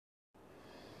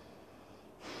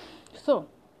So,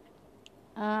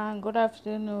 good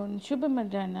afternoon, Shubha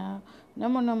Madhyana,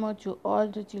 Namo Namo to all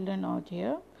the children out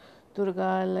here.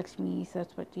 Durga, Lakshmi,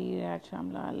 Saraswati, Raj,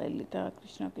 Shamla, Lalita,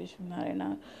 Krishna, Krishna,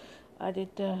 Narayana,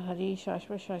 Aditya, Hari,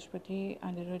 Shashwat, Shashpati,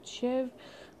 Anirudh, Shiv,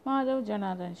 Madhav,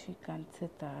 Janardhan, Shrikant,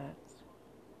 Siddharth.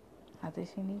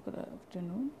 Adeshini, good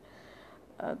afternoon.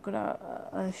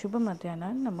 Shubha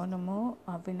Madhyana, Namo Namo,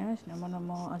 Avinash, Namo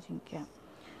Namo, Ajinkya.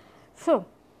 So,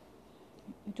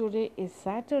 today is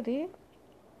Saturday,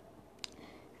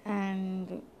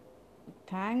 and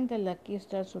thank the lucky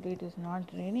stars today it is not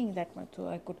raining that much, so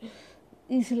I could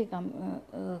easily come.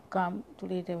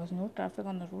 Today there was no traffic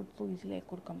on the road, so easily I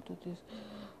could come to this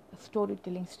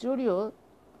storytelling studio.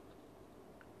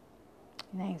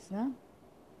 Nice, no?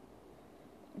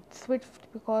 It's sweet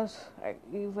because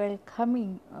while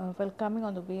coming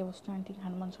on the way, I was chanting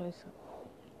Hanuman Chalisa,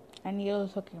 and he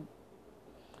also came.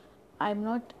 I'm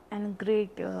not a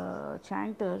great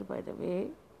chanter, by the way.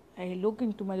 I look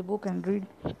into my book and read,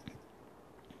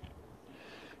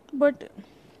 but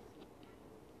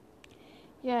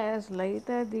yeah, as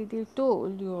Laita Didi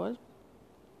told you all,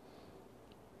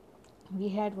 we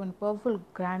had one powerful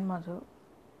grandmother,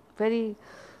 very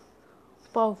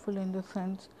powerful in the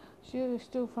sense she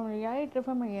used to, from a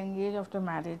young age after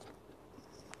marriage,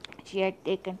 she had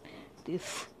taken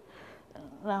this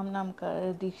Ram Nam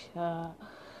ka Diksha,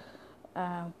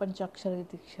 Panchakshari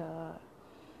Diksha,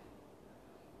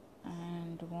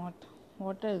 and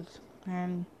what else?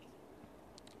 And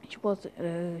she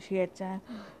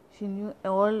knew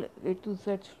all A to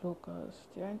Z shlokas,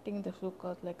 chanting the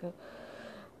shlokas like a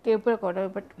tape recorder,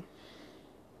 but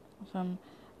some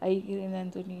I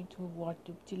Nanduni to what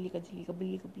to Chilika Chilika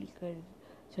Bilika Bilika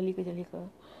Chalika Chalika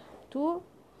to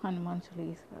Hanuman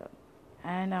Chalisa.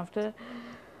 And after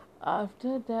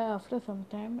some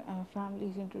time,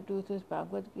 families introduces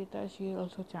Bhagavad Gita. She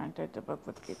also chanted the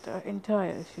Bhagavad Gita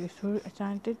entire. She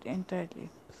chanted entirely.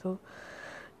 So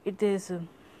it is a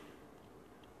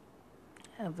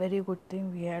very good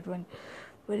thing. We had one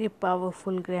very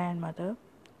powerful grandmother.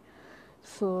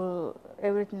 So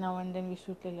every now and then we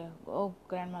should tell her, "Oh,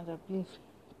 grandmother, please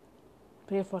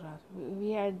pray for us."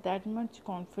 We had that much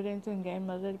confidence in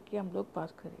grandmother कि हम लोग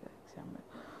पास करेगा exam में,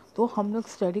 तो हम लोग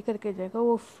study करके जाएगा.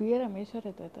 वो फियर हमेशा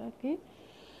रहता था कि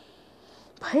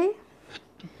भाई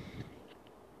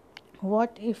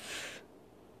what if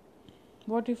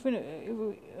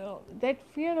that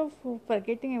fear of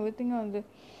forgetting everything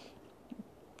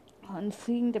on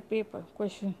seeing the paper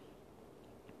question,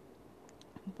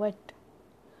 but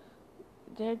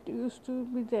that used to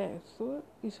be there. So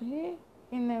usually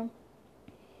in a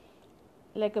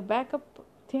like a backup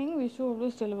thing, we should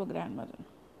always tell our grandmother.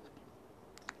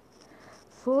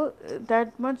 So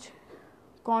that much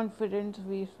confidence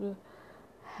we should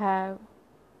have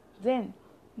then.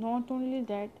 Not only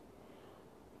that,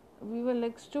 we were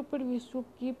like stupid, we used to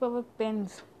keep our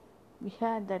pens. We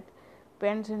had that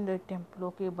pens in the temple.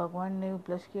 Okay, भगवान ने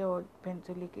blush किया और pen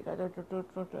से लेके गया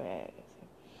तो ऐसे.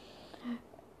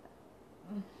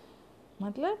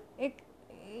 मतलब एक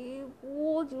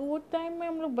वो टाइम में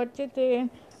हम लोग बच्चे थे,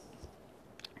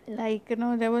 like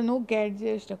there were no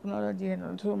gadgets, technology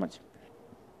and so much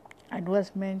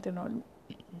advancement and all.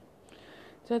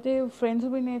 So थे फ्रेंड्स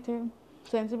भी नहीं थे,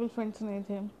 सेंसिबल फ्रेंड्स नहीं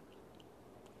थे,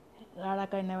 राड़ा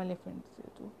करने वाले फ्रेंड्स थे.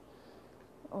 तो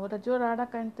और जो राड़ा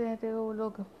करते थे वो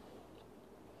लोग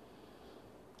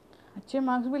अच्छे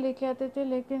मार्क्स भी लेके आते थे,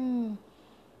 लेकिन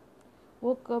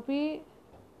वो कभी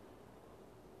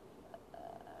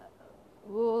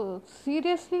वो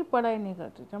सीरियसली पढ़ाई नहीं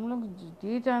करते थे. हम लोग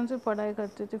जी जान से पढ़ाई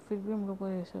करते थे, फिर भी हम लोग को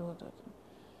ऐसे होता था.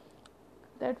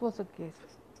 That was the case.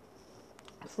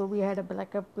 So we had a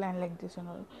backup plan like this and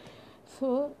all.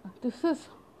 So this is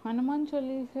Hanuman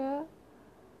Chalisa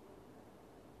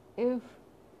if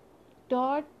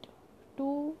taught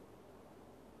to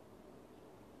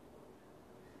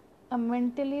a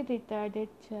mentally retarded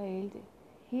child,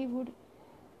 he would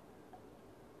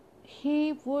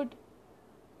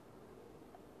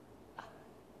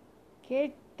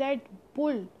get that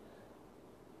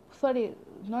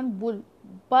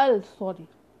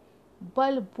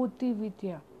bal buddhi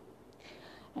vidya.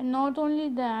 And not only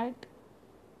that,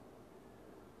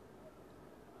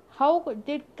 how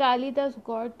did Kalidas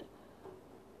got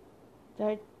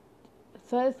that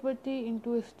Saraswati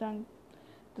into his tongue?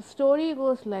 The story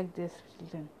goes like this,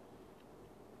 children.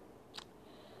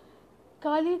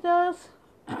 Kalidas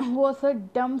was a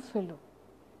dumb fellow.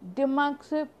 दिमाग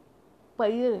से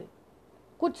परे,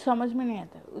 कुछ समझ में नहीं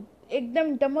आता,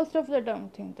 एकदम dumbest of the dumb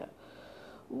thing था.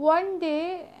 One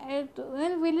day,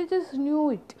 when villagers knew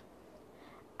it,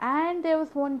 and there was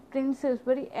one princess,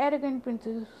 very arrogant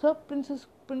princess, सब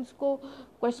प्रिंस को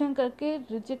क्वेश्चन करके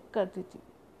रिजेक्ट करती थी,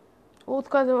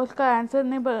 उसका आंसर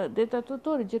नहीं देता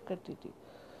तो रिजेक्ट करती थी।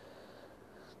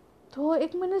 तो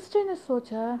एक मिनिस्टर ने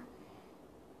सोचा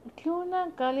क्यों ना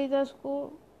कालिदास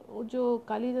को, जो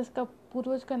कालिदास का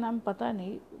पूर्वज का नाम पता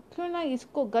नहीं, क्यों ना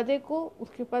इसको गधे को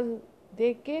उसके पास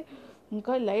देख के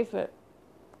उनका लाइफ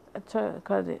अच्छा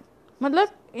कर दे, मतलब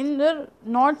इन दर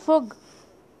not for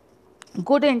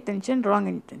good intention, wrong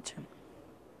intention.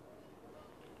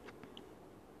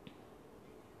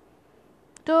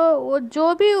 तो वो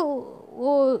जो भी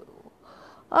वो,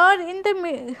 और in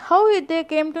the how they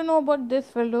came to know about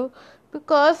this fellow,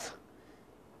 because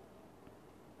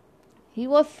he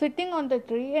was sitting on the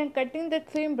tree and cutting the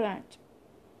same branch.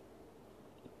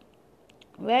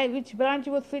 Which branch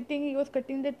he was sitting, he was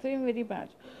cutting the same very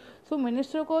branch. So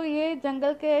minister को ये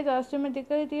जंगल के रास्ते में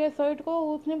दिख रही थी side को,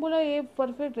 उसने बोला ये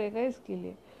परफेक्ट रहेगा इसके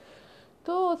लिए।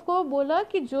 तो उसको बोला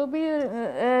कि जो भी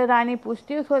रानी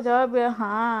पूछती है उसका जवाब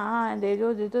हाँ दे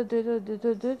दो दे दो दे दो दे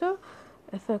दो दे दो,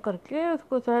 ऐसा करके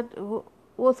उसको साथ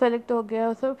वो सेलेक्ट हो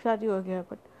गया, सब शादी हो गया।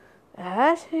 But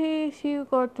as she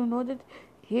got to know that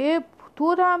ये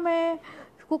पूरा में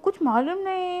इसको कुछ मालूम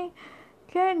नहीं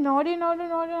क्या नॉडी नॉडी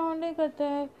नॉडी नॉडी करता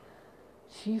है।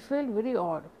 शी फील वेरी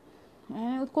ऑड,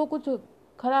 उसको कुछ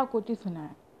खराब कोटी सुना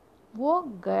है, वो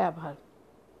गया बाहर।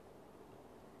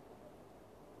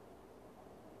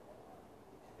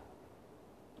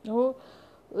 वो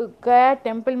गया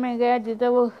टेम्पल में गया जिधर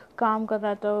वो काम कर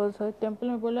रहा था, वो टेम्पल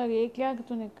में बोला ये क्या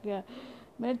तूने किया,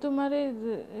 मैं तुम्हारे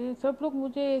सब लोग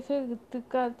मुझे ऐसे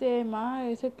कहते हैं माँ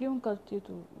ऐसे क्यों करती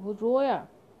तू। वो रोया,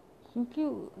 क्योंकि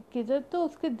किधर तो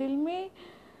उसके दिल में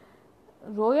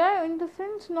रोया, in the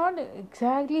sense not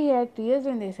exactly he had tears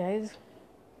in his eyes,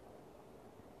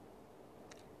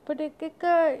 but एक एक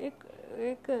एक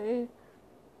एक एक,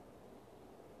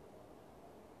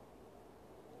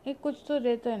 एक कुछ तो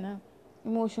रहता है ना,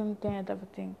 इमोशन हैं तब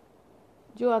थिंग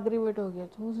जो अग्रीवेट हो गया।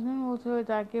 तो उसने उसे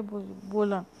जाके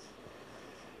बोला,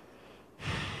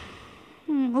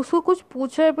 उसको कुछ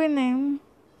पूछा भी नहीं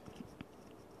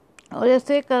और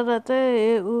ऐसे कर रहा था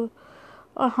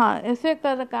और हाँ ऐसे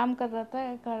काम कर रहा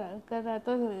था, कर रहा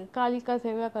था, काली का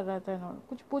सेवा कर रहा था,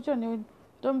 कुछ पूछो नहीं,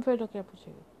 तुम फिर तो क्या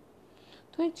पूछेगा।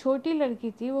 तो एक छोटी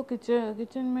लड़की थी, वो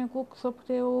किचन में कुक सब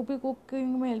थे, वो भी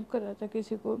कुकिंग में हेल्प कर रहा था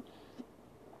किसी को,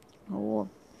 वो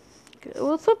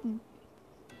सब।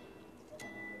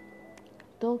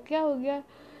 तो क्या हो गया,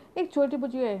 एक छोटी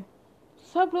बच्ची है,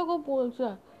 सब लोगों को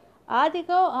बोलता आदि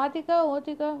का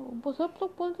वो सब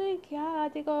लोग बोलते हैं क्या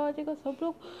आदि का सब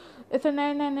लोग ऐसे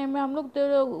नहीं मैं हम लोग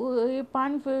ये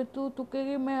पान फिर तू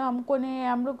तुकेगी, मैं हमको नहीं,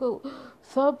 हम लोग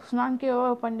सब स्नान के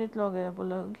और पंडित लोग हैं।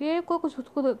 बोला ये को कुछ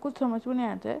उसको कुछ समझ में नहीं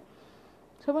आता है,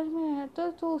 समझ में नहीं आता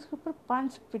तो उसके ऊपर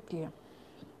 5 पिट किया।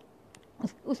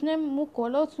 उसने मुंह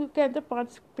खोला, उसके अंदर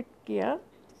 5 पिट किया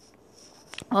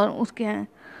और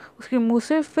उसके मुंह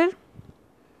से फिर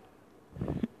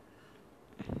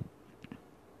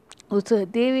उस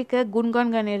देवी का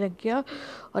गुणगान गाने लग गया।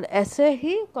 और ऐसे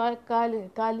ही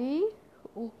काली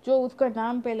जो उसका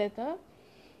नाम पहले था,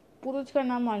 पुरुष का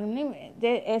नाम मालूम नहीं,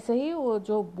 ऐसे ही वो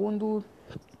जो बूंदू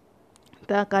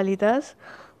था कालिदास,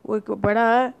 वो एक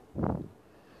बड़ा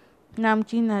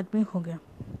नामचीन आदमी हो गया।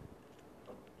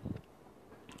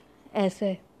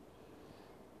 ऐसे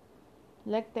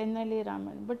like Tenali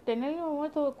Raman, but Tenali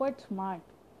Raman was quite smart.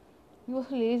 He was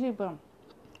lazy bum.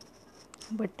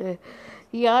 But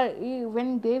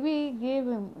when Devi gave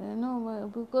him,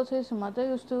 because his mother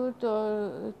used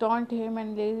to taunt him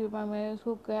and lazy bum है,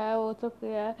 उसको क्या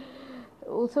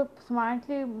वो सब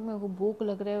स्मार्टली, मेरे को भूख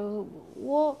लग रहा है,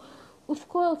 वो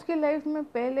उसको उसके लाइफ में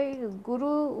पहले गुरु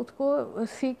उसको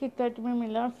सी की तट में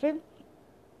मिला, फिर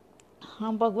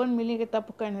हाँ भगवान मिलेंगे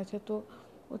तब करने से, तो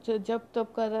जब तब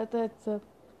कर रहा था,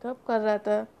 तब कर रहा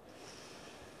था।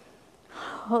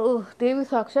 देवी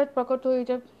साक्षात प्रकट हुई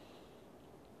जब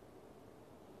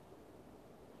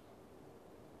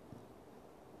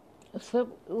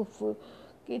सब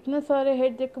इतने सारे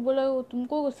हेड देख के बोला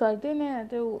तुमको सर्दी नहीं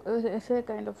आते, ऐसे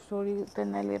काइंड ऑफ स्टोरी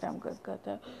तेनालीराम का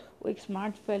था। वो एक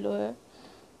स्मार्ट फेलो है,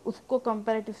 उसको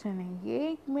कंपैरेटिव से नहीं।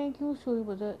 ये मैं क्यों स्टोरी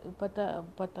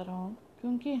बता रहा हूँ,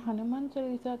 क्योंकि हनुमान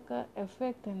चालीसा का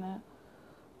इफेक्ट है ना,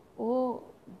 वो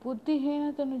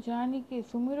बुद्धिहीन तनु जानी कि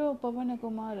सुमिरो पवन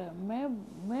कुमार।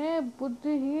 मैं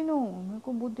बुद्धिहीन हूँ, मेरे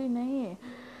को बुद्धि नहीं है।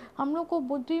 हम लोग को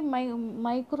बुद्धि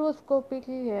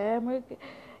माइक्रोस्कोपिकली है,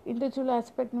 इंटेलेक्चुअल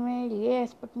एस्पेक्ट में, ये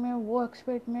एस्पेक्ट में, वो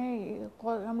एस्पेक्ट में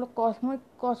हम लोग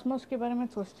कॉस्मोस के बारे में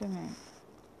सोचते हैं।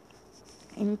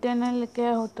 इंटरनल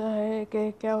क्या होता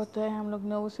है हम लोग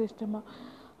नर्वस सिस्टम,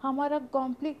 हमारा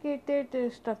कॉम्प्लिकेटेड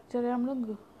स्ट्रक्चर है, हम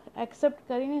लोग एक्सेप्ट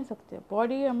कर ही नहीं सकते।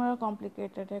 बॉडी हमारा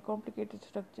कॉम्प्लिकेटेड है, कॉम्प्लिकेटेड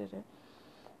स्ट्रक्चर है।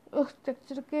 उस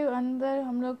स्ट्रक्चर के अंदर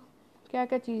हम लोग क्या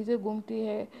क्या चीज़ें घूमती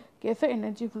है, कैसे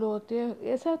एनर्जी फ्लो होती है,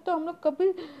 ऐसा तो हम लोग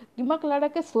कभी दिमाग लड़ा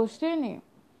के सोचते ही नहीं।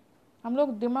 हम लोग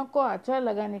दिमाग को अचार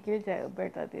लगाने के लिए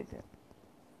बैठा देते।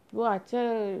 वो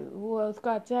अचार, वो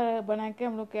उसका अचार बना के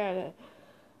हम लोग क्या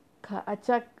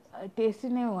अच्छा टेस्टी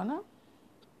नहीं हुआ ना।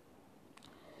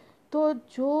 तो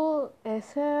जो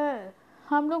ऐसा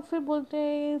हम लोग फिर बोलते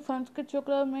हैं संस्कृत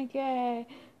चक्र में क्या है,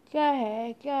 क्या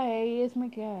है, क्या है ये, इसमें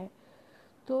क्या है।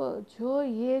 तो जो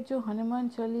ये जो हनुमान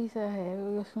चालीसा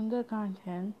है, ये सुंदरकांड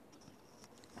है,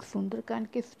 सुंदरकांड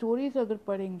की स्टोरीज अगर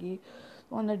पढ़ेंगी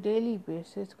ऑन अ डेली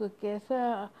बेसिस को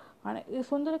कैसा ये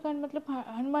सुंदरकांड मतलब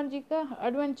हनुमान जी का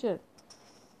एडवेंचर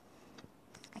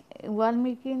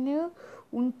वाल्मीकि ने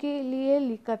उनके लिए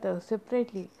लिखा था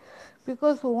सेपरेटली,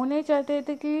 बिकॉज वो नहीं चाहते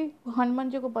थे कि हनुमान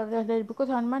जी को पता चले, बिकॉज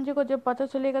हनुमान जी को जब पता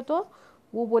चलेगा तो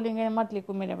वो बोलेंगे मत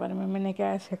लिखो मेरे बारे में, मैंने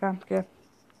क्या ऐसे काम किया।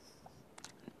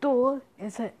 तो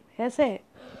ऐसा ऐसे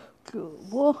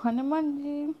वो हनुमान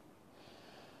जी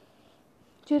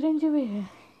चिरंजीवी है।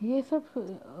 ये सब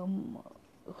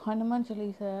हनुमान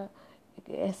चालीसा एक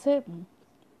ऐसे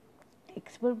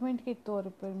एक्सपेरिमेंट के तौर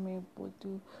पर मैं बोलती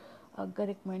हूँ। अगर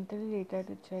एक मेंटली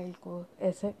रिटार्डेड चाइल्ड को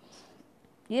ऐसे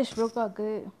ये श्लोक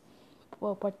अगर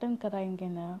पठन कराएंगे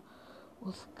ना,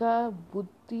 उसका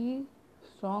बुद्धि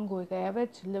स्ट्रांग होएगा,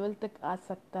 एवरेज लेवल तक आ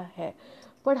सकता है।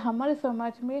 पर हमारे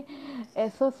समाज में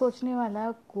ऐसा सोचने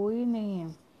वाला कोई नहीं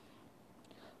है।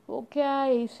 वो क्या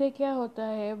है, इससे क्या होता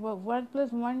है,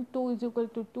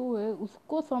 1+1=2 है,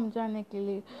 उसको समझाने के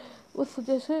लिए, उस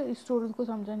जैसे स्टूडेंट को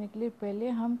समझाने के लिए पहले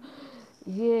हम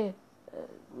ये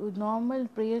नॉर्मल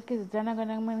प्रेयर के जन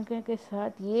गण मन के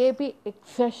साथ ये भी एक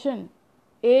सेशन,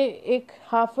 एक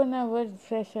 ½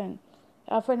 सेशन,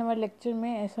 ½ लेक्चर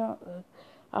में ऐसा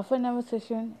 ½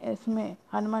 सेशन इसमें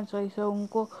हनुमान चालीसा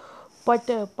उनको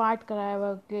पाठ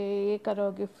कराओगे, ये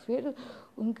करोगे, फिर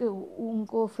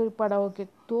उनको फिर पढ़ाओगे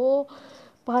तो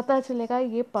पता चलेगा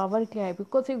ये पावर क्या है।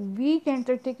 बिकॉज एक वीक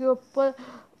एंटिटी के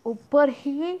ऊपर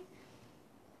ही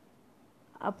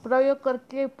आप प्रयोग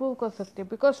करके प्रूव कर सकते हैं।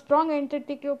 बिकॉज स्ट्रॉन्ग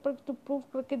एंटिटी के ऊपर तो प्रूव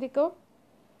करके दिखाओ,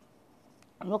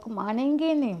 लोग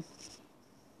मानेंगे नहीं।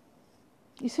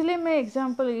 इसलिए मैं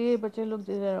एग्जांपल ये बच्चे लोग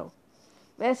दे रहा हूँ।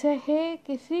 वैसे है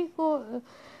किसी को,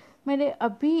 मैंने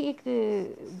अभी एक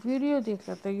वीडियो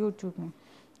देखा था यूट्यूब में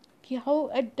कि how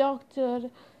a doctor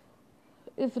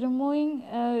is removing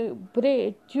a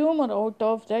brain tumor out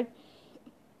of that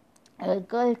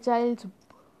girl child's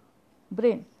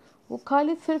brain। वो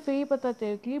खाली सिर्फ यही बताते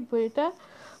हैं कि बेटा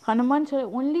हनुमान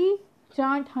ओनली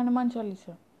chant हनुमान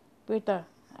चालीसा बेटा,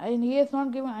 and he has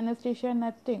not given anesthesia,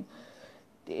 nothing।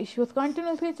 She was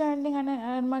continuously chanting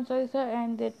Hanuman Chalisa,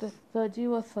 and that surgery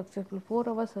was successful. 4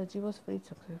 hours surgery was very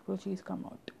successful. She's come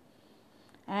out.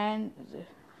 And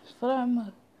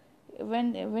from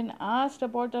when asked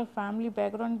about her family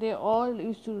background, they all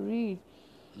used to read.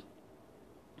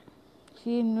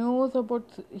 She knows about,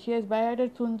 she has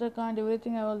by-hearted Sundarkand,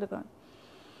 everything, all the kind.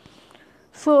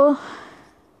 So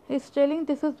he's telling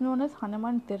this is known as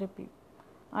Hanuman therapy.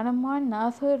 Hanuman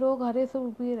नासय रोग हरे से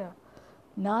पीरा,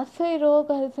 नासय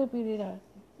रोग हरे से पीरा।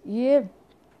 ये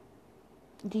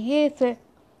से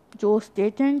जो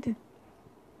statement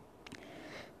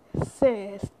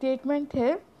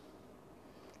है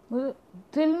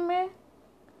दिल में,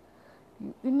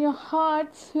 in your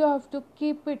hearts you have to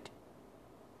keep it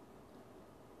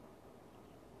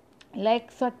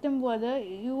like Satyam brother,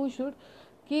 you should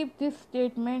keep this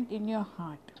statement in your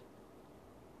heart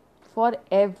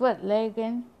forever, like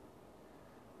an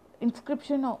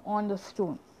inscription on the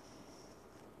stone.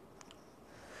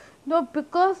 No,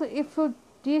 because if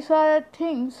these are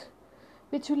things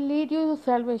which will lead you to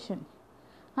salvation.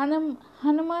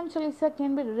 Hanuman Chalisa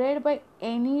can be read by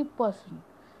any person.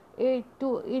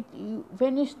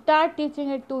 When you start teaching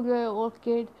it to your old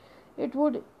kid, if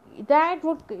you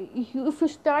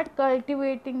start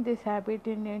cultivating this habit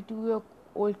into your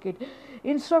old kid,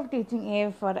 instead of teaching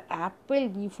A for apple,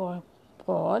 B for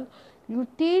ball, you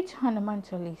teach Hanuman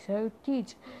Chalisa. You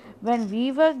teach. When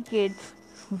we were kids,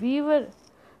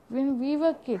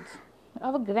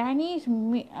 our grannies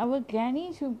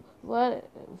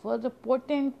were the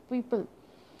potent people.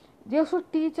 They used to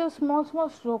teach us small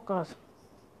slokas.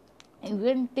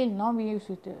 Even till now we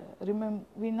used to remember.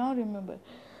 We now remember.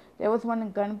 There was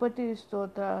one Ganpati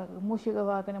Stotra,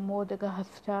 Mushigavakana Modaka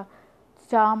Hasta,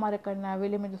 Samarakarna,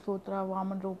 Vilimita Sutra,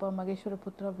 Vaman Rupa, Mageshwara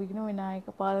Putra, Vignu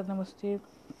Vinayaka, Pada Namaste,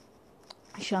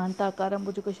 Shantakaram,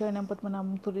 Bujukashanam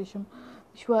Patmanam Turisham,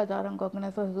 Shwadaram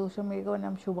Gaganasa Dosham,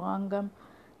 Eganam Shubhangam,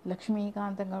 Lakshmi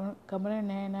Kantam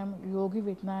Kamaranayanam, Yogi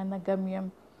Vitnana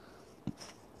Gamyam,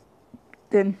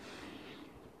 Then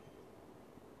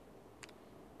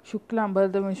Shuklam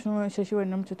Bharadam Vishnu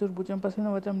Shashivarnam Chaturbhujam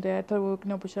Prasannavattam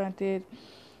Dayatharvokna Pushantir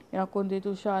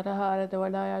Yakunditu Sharahara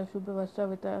Devadaya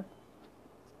Shubhavasthavita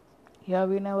Ya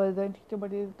Vinavardhan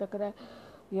Chitabadi Takara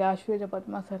Ya Shveta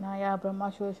Padmasana Ya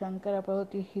Brahmasura Shankara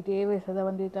Prabhuti Hideve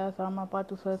Sadavandita Sama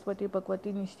Patu Saraswati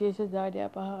Bhagavati Nishtesha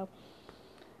Jadyapaha.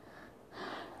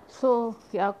 So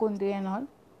Yakundi and all.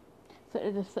 So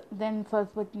then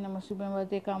Saraswati Namashubham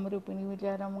Vade Kamarupini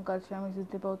Vijayaram Karshami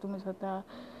Siddhi Pautumi Sata.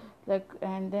 Like,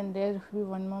 and then there should be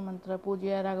one more mantra.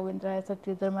 Pujya Raghavendra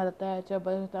Satyadharma Rataya Cha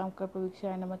Bharatam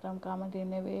Karpaviksha Namatam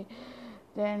Kamadheneve.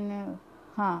 Then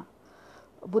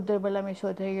Buddha Balame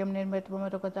Shodhayam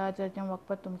Nirmatvam Rokata Chacham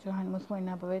Vakpatum Chahan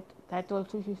Musmaina Bhavet. That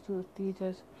also she used to teach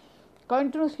us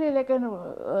continuously,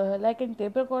 like in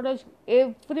tape recorders.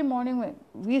 Every morning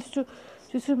we used to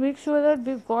make sure that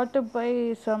we got up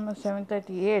by some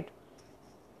 7:38.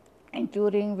 And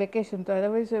during vacation, तो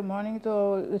otherwise morning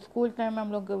तो school time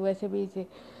हम लोग वैसे भी थे.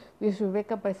 We used to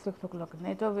wake up by 6 o'clock.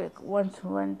 नहीं तो once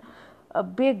a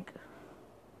big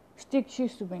stick she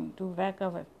used to bring to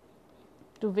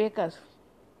wake us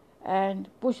and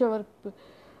push our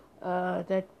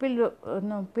that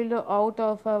pillow out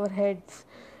of our heads,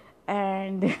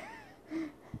 and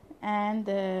and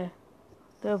the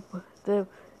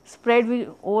spread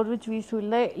over which we used to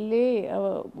lay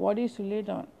our bodies to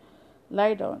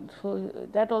lie down. So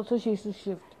that also she used to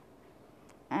shift.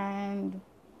 And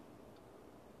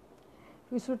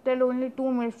we should tell only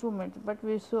 2 minutes, but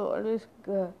we should always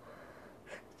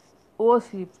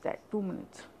oversleep that 2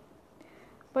 minutes.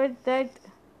 But that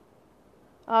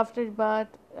after bath,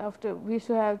 after we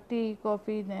should have tea,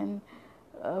 coffee, then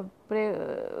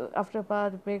after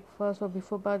bath breakfast, or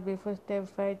before bath breakfast,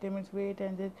 5-10 minutes wait,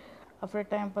 and then after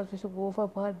time pass we should go for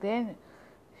bath. Then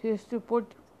she used to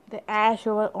put the ash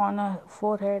on her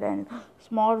forehead and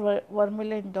small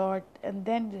vermilion dot, and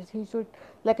then he should,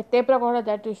 like a tape recorder,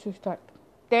 that he should start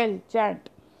chant.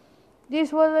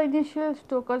 This was the initial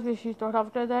stokas which she taught.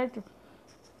 After that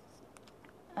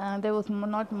there was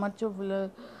not much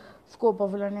of scope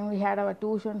of learning. We had our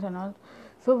tuitions and all.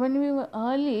 So when we were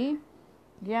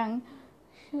young,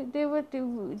 they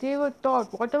were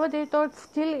taught whatever they taught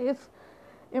still is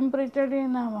imprinted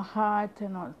in our hearts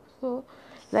and all. So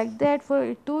like that, for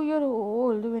a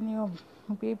 2-year-old, when your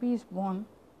baby is born,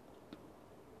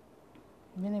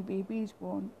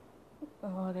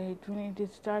 or when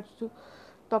it starts to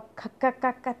talk,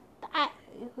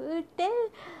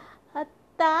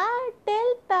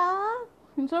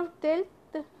 instead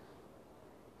of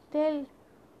tell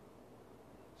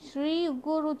Shri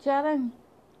Guru Charan.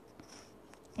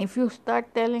 If you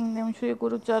start telling them Shri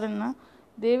Guru Charan,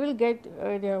 they will get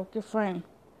idea. Okay, fine.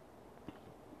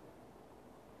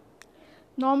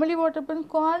 Normally what happens?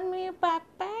 Call me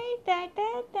Papa,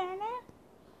 Tata, Tana.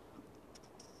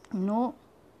 No.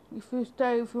 If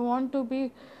you want to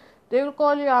be, they will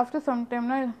call you after some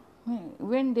time.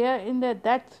 When they are in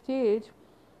that stage,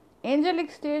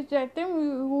 angelic stage, that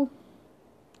time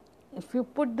if you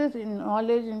put this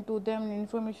knowledge into them,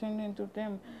 information into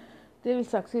them, they will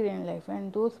succeed in life.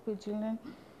 And those children,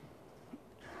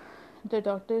 the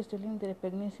doctor is telling their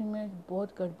pregnancy में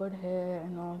बहुत गड़बड़ है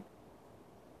and all.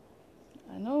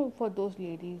 I know for those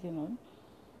ladies,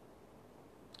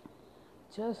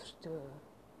 just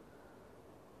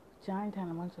chant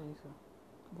Hanuman Chalisa.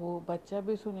 वो बच्चा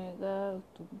भी सुनेगा,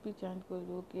 तुम भी चैंट कर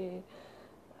दो कि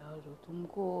और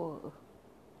तुमको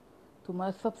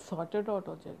तुम्हारा सब सॉर्टेड आउट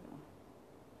हो जाएगा.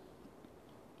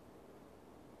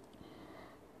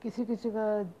 किसी का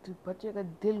बच्चे का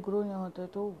दिल ग्रो नहीं होता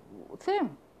तो same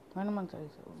Hanuman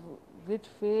Chalisa, with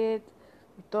faith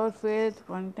without faith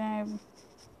one time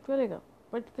चलेगा,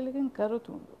 बट लेकिन करो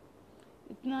तुम लोग,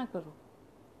 इतना करो.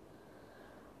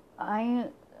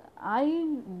 I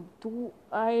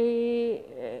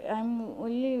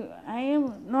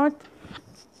am not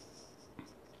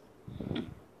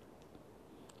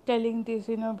telling this,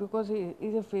 because it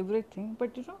is a favorite thing,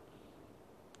 but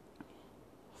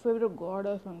favorite god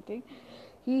or something.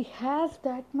 He has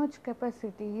that much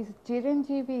capacity. He's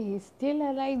Chiranjeevi. He's still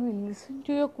alive. He will listen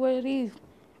to your queries.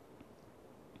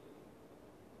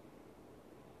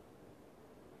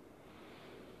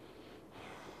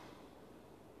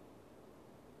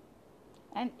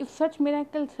 And if such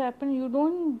miracles happen, you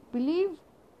don't believe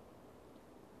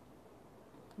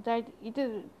that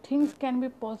things can be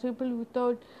possible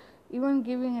without even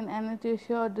giving an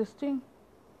anesthesia or this thing.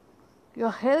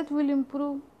 Your health will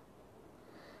improve.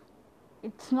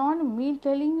 It's not me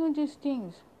telling you these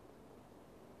things.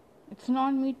 It's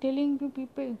not me telling you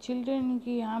people, children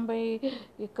कि हाँ भाई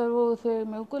ये करो, उसे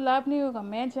मेरे को लाभ नहीं होगा.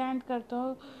 मैं चैंट करता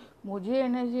हूँ, मुझे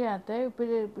एनर्जी आता है,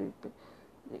 फिर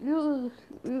you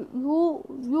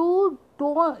you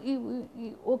don't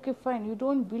okay, fine, you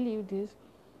don't believe this,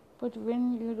 but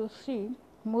when you see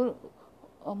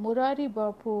Murari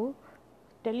Bapu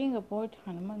telling about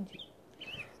Hanumanji,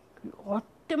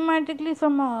 automatically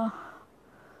some uh,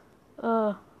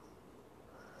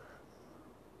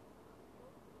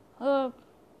 uh,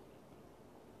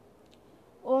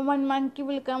 one monkey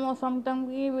will come or something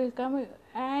he will come,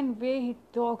 and where he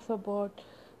talks about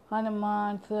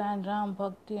Hanuman and Ram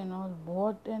Bhakti and all,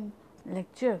 what an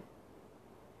lecture.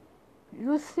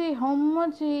 You see how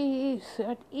much he is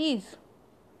at ease.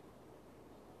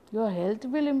 Your health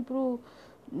will improve.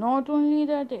 Not only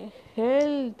that,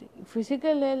 health,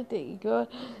 physical health, your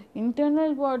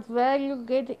internal parts where you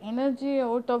get energy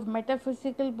out of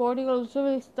metaphysical body also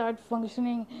will start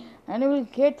functioning, and you will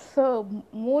get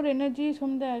more energy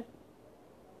from that.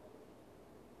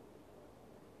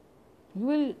 You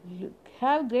will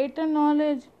have greater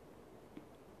knowledge,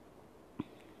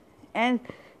 and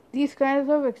these kinds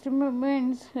of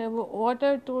experiments, what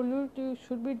I told you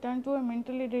should be done to a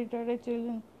mentally retarded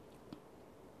children.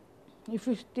 If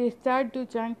they start to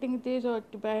chanting this or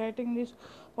by writing this,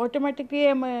 automatically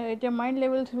their mind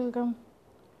levels will come.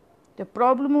 The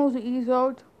problem will ease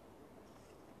out.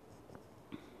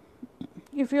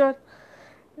 If you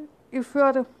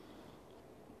are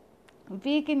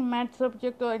weak in math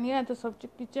subject or any other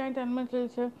subject, you chant Hanuman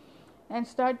Chalisa and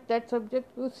start that subject.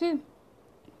 You see,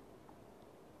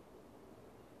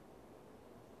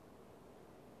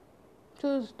 तो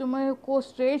तुम्हें को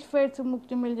esterase fate से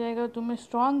मुक्ति मिल जाएगा, तुम्हें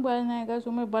strong बनाएगा,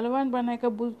 तुम्हें बलवान बनाएगा,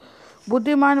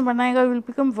 बुद्धिमान बनाएगा, will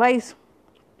become wise.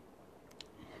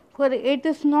 For it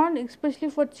is not especially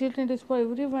for children, it is for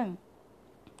everyone.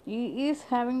 He is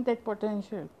having that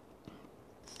potential.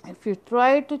 If you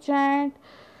try to chant,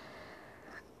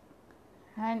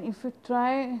 and if you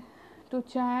try to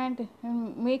chant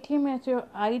and make him as your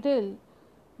idol,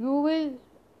 you will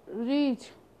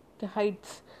reach the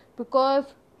heights,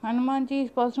 because Hanumanji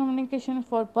is personification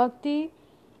for bhakti,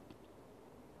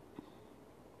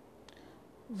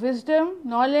 wisdom,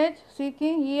 knowledge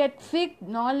seeking. He had seeked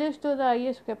knowledge to the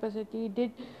highest capacity.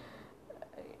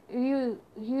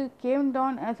 He came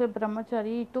down as a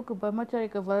brahmachari. He took brahmachari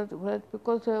vrat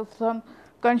because of some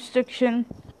constriction,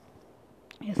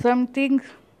 some things,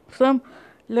 some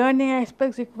learning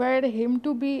aspects required him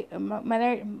to be a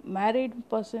married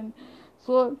person.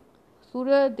 So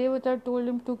Surya Devata told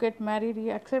him to get married. He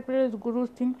accepted his guru's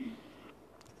thing,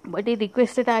 but he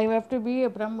requested, I have to be a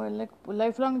brahma, like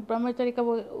lifelong brahmachari का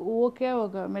वो क्या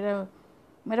होगा,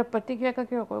 मेरा प्रतिज्ञा का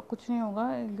क्या होगा, कुछ नहीं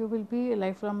होगा, you will be a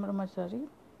lifelong brahmachari.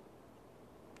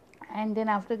 And then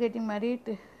after getting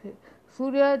married,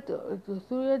 Surya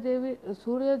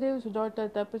Devi's daughter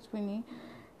Tapaswini,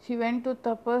 she went to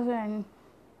tapas, and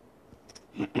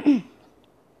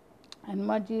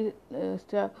Hanumanji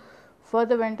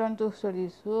further went on to study.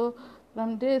 So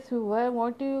from this,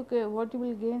 what you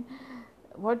will gain,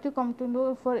 what you come to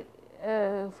know, for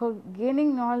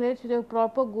gaining knowledge, the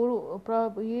proper guru,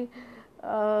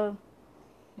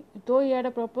 though he had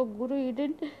a proper guru, he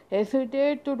didn't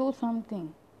hesitate to do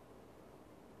something.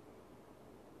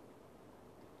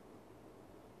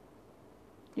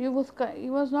 He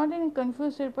was not any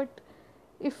confused, but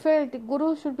he felt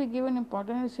guru should be given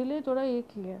importance, इसलिए थोड़ा ये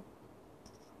किया.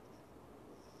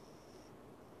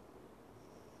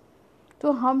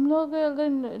 तो हम लोग अगर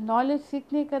knowledge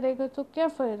सीख नहीं करेगा तो क्या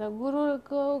फ़ायदा.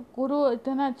 गुरु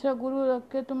इतना अच्छा गुरु रख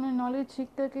के तुमने नॉलेज सीख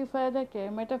कर के फ़ायदा क्या है.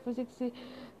 मेटाफिजिक्स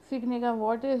सीखने का,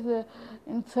 what is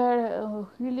inside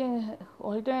healing,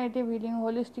 alternative healing,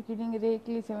 holistic healing,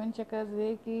 reiki, 7 chakra,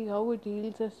 reiki, how it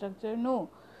heals the structure. No,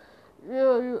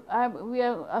 we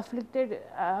are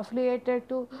affiliated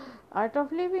to art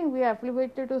of living, we are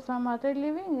affiliated to some other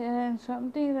living, and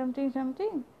something,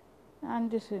 and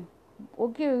this is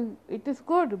okay. It is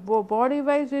good, body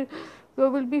wise you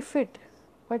will be fit,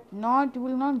 but you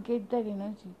will not get that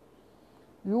energy.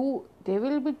 They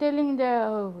will be telling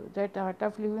that art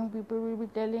of living people will be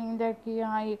telling that कि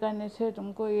हाँ ये करने से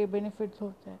तुमको ये benefits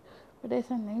होता है, but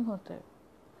ऐसा नहीं होता है.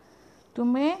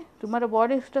 तुम्हें तुम्हारा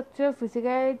बॉडी स्ट्रक्चर,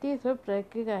 फिजिकलिटी सब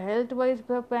रखेगा. हेल्थ वाइज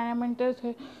पैरामीटर्स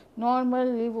है normal,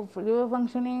 liver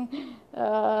functioning,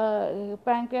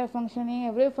 pancreas functioning,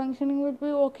 every functioning will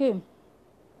be okay.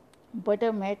 But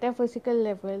a metaphysical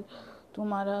level,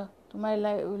 तुम्हारे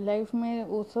लाइफ में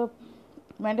वो सब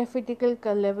मेटाफिजिकल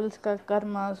का लेवल्स का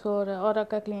कर्मस और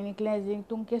का क्लिनिक क्लेंजिंग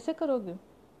तुम कैसे करोगे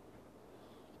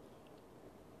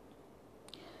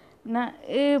ना.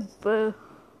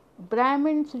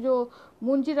 ब्राह्मण्स जो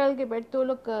मूंजी डाल के बैठते, वो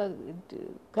लोग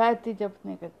गायत्री जप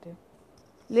नहीं करते.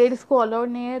 लेडीज़ को अलाउड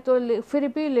नहीं है, तो फिर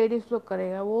भी लेडीज़ लोग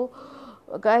करेगा वो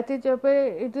गायत्री जप.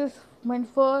 It is meant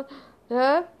for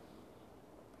the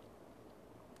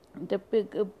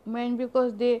men,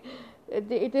 because they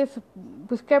it is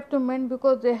prescribed to men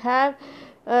because they have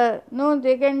no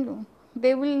they can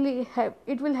they will have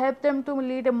it will help them to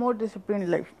lead a more disciplined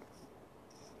life.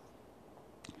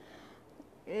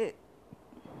 Eh,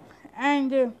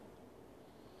 and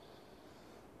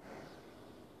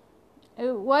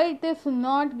why it is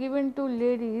not given to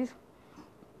ladies,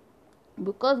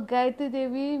 because Gayatri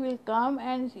Devi will come,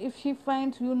 and if she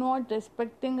finds you not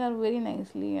respecting her very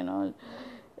nicely,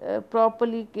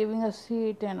 properly giving a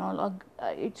seat and all,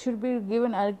 it should be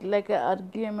given like a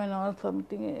argyam and all,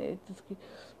 something it is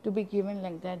to be given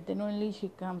like that, then only she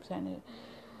comes. And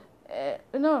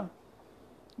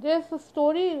there's a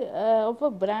story of a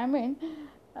Brahmin.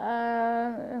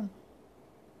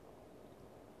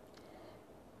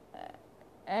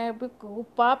 वो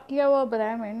पाप किया हुआ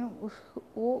ब्राह्मण,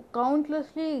 वो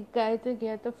काउंटलेसली गायत्री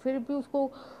किया था, फिर भी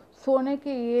उसको सोने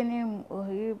के ये नहीं,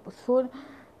 ये so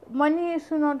money is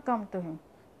not come to him.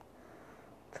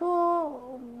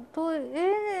 तो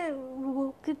ये वो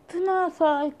कितना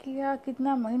साल किया,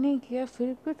 कितना महीने किया,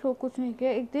 फिर भी तो कुछ नहीं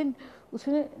किया. एक दिन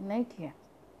उसने नहीं किया,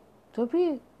 तो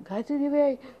भी गायत्री देवी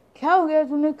आई, क्या हो गया,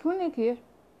 तूने क्यों नहीं किया,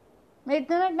 मैं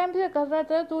इतना टाइम से कर रहा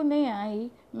था, तू नहीं आई,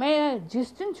 मैं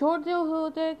जिस दिन छोड़ दे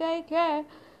होते क्या है,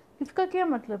 इसका क्या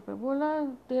मतलब है. बोला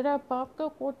तेरा पाप का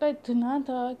कोटा इतना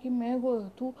था कि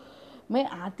मैं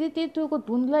आती थी तो को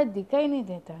धुंधला दिखाई नहीं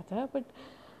देता था, बट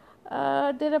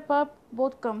तेरा पाप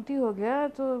बहुत कमती हो गया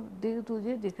तो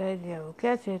तुझे दिखाई दिया. वो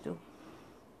क्या चाहिए, तू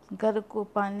घर को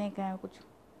पालने का है, कुछ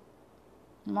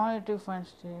मॉनिटरी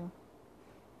फंड्स चाहिए,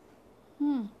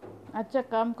 अच्छा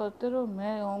काम करते रहो,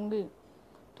 मैं होंगी.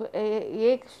 तो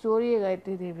ये एक स्टोरी है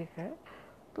गायत्री देवी का,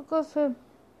 because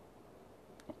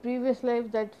previous life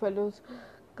that fellows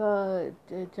का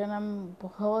जन्म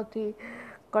बहुत ही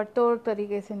कठोर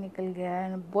तरीके से निकल गया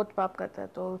है, बहुत पाप करता,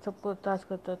 तो सबको त्रास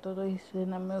करता, तो इस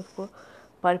जन्म में उसको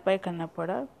भरपाई करना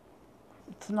पड़ा.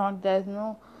 इट्स नॉट देयर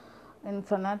नो इन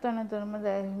सनातन धर्म,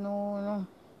 there is no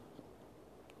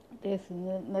there is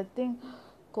nothing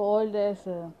called as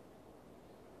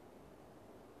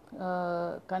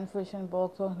confession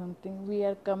box or something. We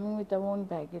are coming with our own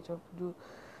baggage of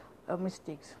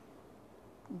mistakes,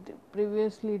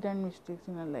 previously done mistakes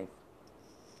in our life,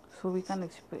 so we can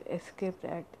escape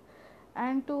that.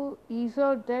 And to ease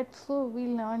out that, so we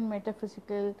learn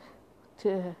metaphysical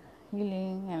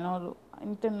healing and all,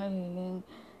 internal healing,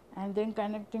 and then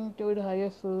connecting to the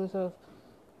higher source of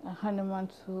Hanuman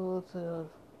source or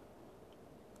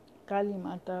Kali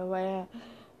Mata via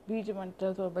Bija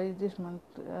mantras, or by this month,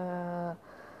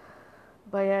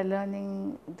 by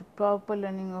learning the proper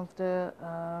learning of the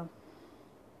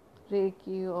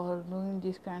Reiki, or doing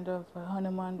this kind of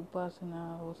Hanuman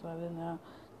Upasana or sadhana,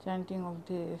 chanting of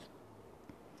this.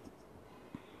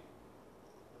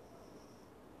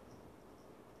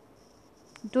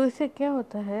 तो इससे क्या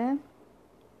होता है,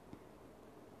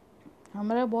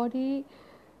 हमारा body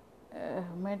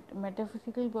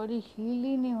metaphysical body heal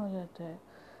ही नहीं हो जाता है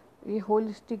ये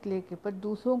होलिस्टिक लेके, पर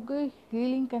दूसरों को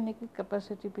हीलिंग करने की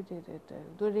कैपेसिटी भी दे देता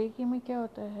है. तो रेकी में क्या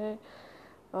होता है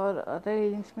और अदर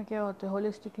हीलिंग्स में क्या होता है,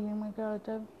 होलिस्टिक हीलिंग में क्या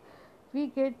होता है, we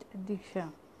get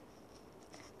Diksha.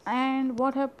 And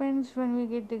what happens when we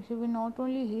get diksha? We not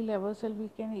only heal ourselves, we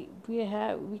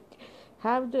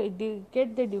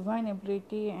get the divine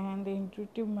ability and the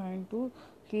intuitive mind to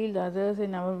heal others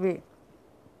in our way.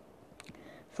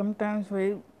 Sometimes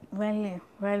while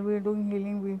we are doing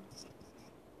healing, we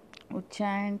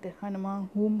chant Hanuman,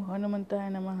 whom Hanumantaya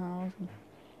Namaha,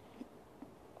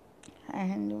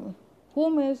 and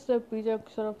whom is the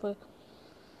Bijakshara of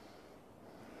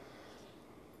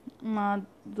Ma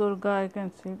Durga, I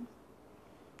can say.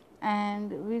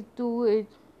 And we do it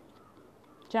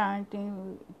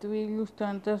chanting, we use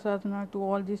Tantra Sadhana to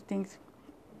all these things,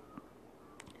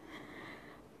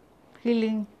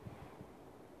 healing.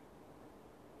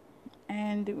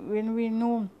 And when we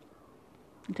know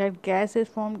that gas is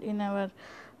formed in our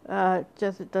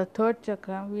just the third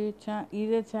chakra, we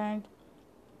either chant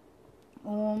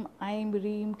Om Aim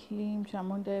Reem Kleem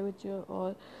Chamundaya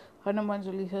or Hanuman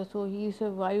Chalisa. So he is a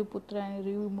Vayu Putra and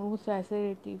he removes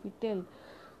acidity. We tell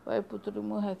Vayu Putra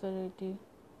remove acidity.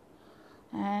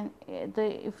 And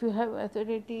if you have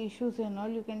acidity issues and all,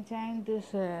 you can chant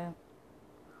this Ram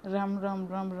Ram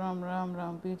Ram Ram Ram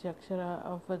Ram Bijakshara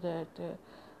of that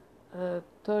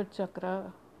third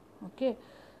chakra. Okay,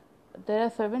 there are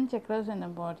 7 chakras in the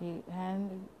body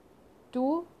and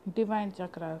 2 divine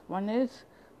chakras. One is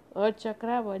Earth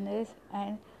chakra, one is,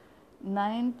 and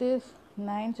ninth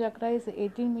chakra is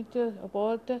 18 meters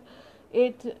above the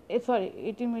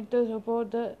 18 meters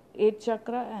above the 8th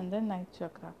chakra and the 9th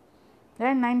chakra. There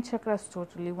are 9 chakras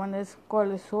totally. One is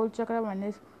called soul chakra, one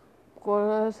is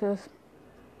called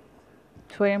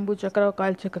Swayambhu chakra or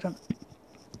Kal chakra.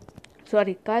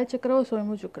 Sorry, Kal chakra or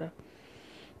Swayambhu chakra.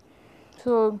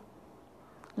 So,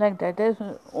 like that, there's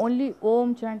only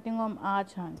Om chanting, Om Ah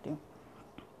chanting.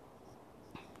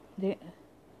 They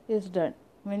is done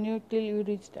when you till you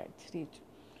reach that stage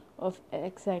of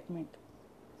excitement,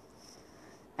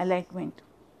 enlightenment.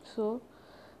 So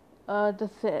the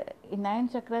 9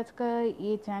 chakras का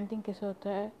ये chanting कैसे होता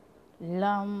है?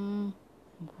 Lump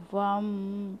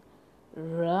वम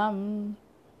रम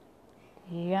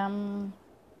यम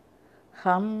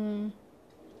हम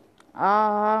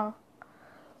आ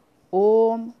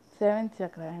ओम. 7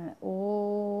 chakra है.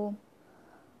 ओम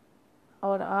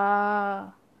or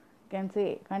ah can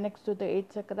say connects to the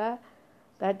 8th chakra,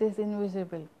 that is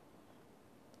invisible.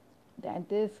 That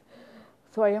is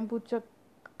Swayambhu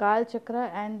Kal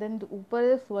chakra, and then the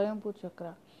upper is Swayambhu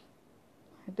chakra.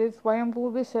 It is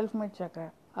Swayambhu is self-made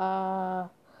chakra.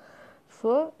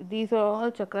 So these are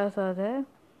all chakras are there,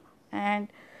 and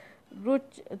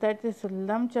root, that is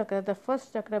Lam chakra, the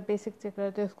first chakra, basic chakra,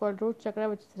 it is called root chakra,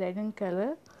 which is red in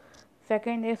color.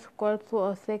 Second is called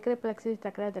sacred plexus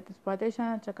chakra, that is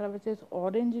Padeshana chakra, which is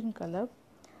orange in color.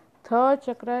 Third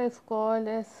chakra is called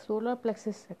as solar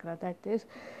plexus chakra, that is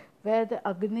where the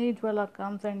Agni Jwala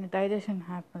comes and digestion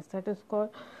happens. That is called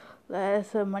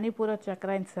as Manipura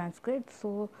chakra in Sanskrit.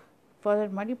 So for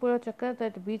that Manipura chakra,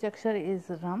 that Bij Akshar is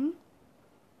Ram,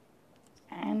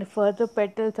 and further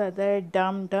petals are there,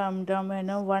 dum dum dum,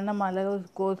 Varnamala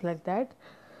goes like that.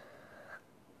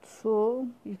 So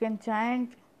you can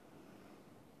chant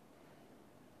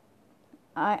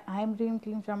I'm Dream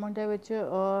Clean Chamunda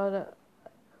or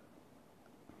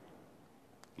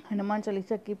Hanuman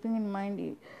Chalisa, keeping in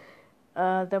mind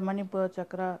the Manipura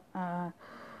chakra.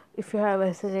 If you have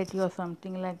acidity or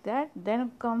something like that,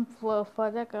 then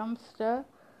further comes the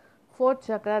 4th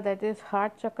chakra, that is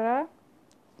heart chakra,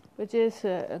 which is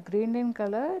green in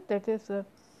color, that is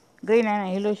green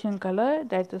and yellowish in color,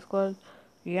 that is called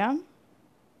Yam.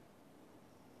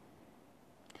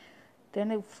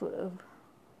 Then if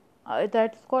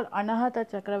that is called Anahata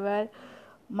chakra, where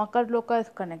Makar Loka is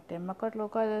connected. Makar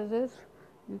Loka is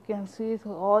you can see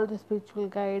all the spiritual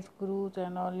guides, gurus,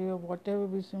 and all your whatever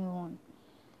vision you want.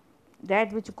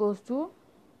 That which goes to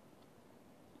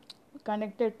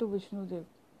connected to Vishnu Dev.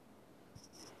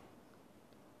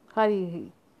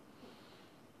 Hari.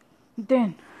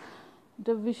 Then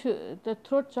the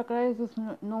throat chakra is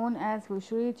known as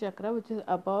Vishuddhi chakra, which is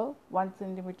above 1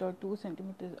 centimeter or 2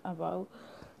 centimeters above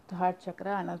the heart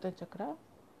chakra, another chakra.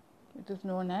 It is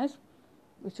known as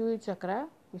Vishuddhi chakra.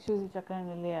 Vishuddhi chakra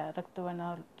nilaya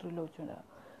Raktavana Trilochana.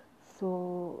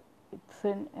 So it's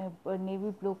a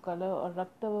navy blue color or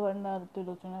Raktavana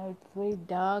Trilochana. It's very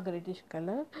dark reddish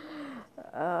color.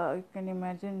 You can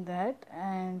imagine that,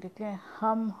 and it can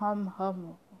hum.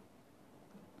 Hum.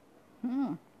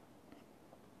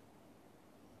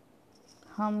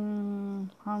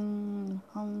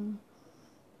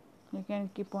 You can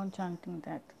keep on chanting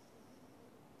that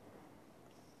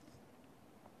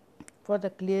for the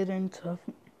clearance of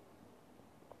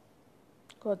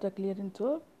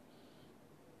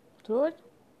throat.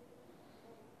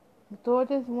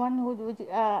 Throat is one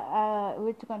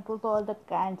which controls all the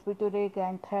glands, pituitary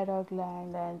gland, thyroid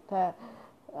gland, and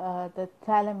the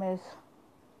thalamus,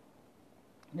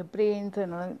 the brains,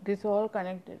 and all. This all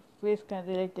connected. Face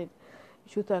related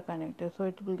issues are connected, so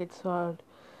it will get solved.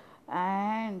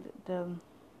 And the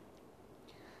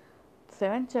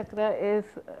 6th chakra is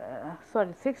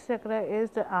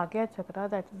the Agya chakra,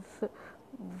 that is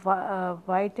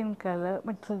white in color,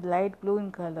 it's light blue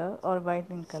in color or white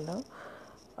in color.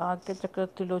 Agya chakra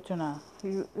Trilochana.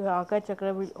 Agya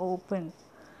chakra will open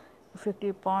if you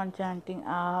keep on chanting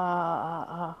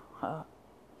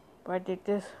but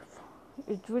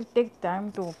it will take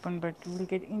time to open, but you will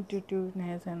get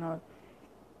intuitiveness and all,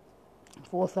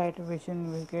 foresight vision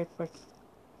you will get, but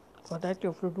for that you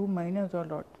have to do minus a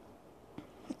lot.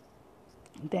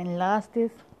 Then last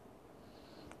is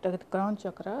the crown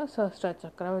chakra, Sahasrara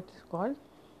chakra, which is called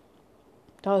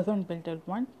 1000-petaled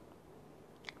one,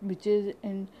 which is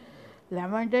in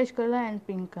lavenderish color and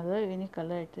pink color, any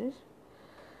color it is.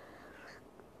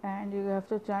 And you have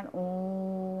to chant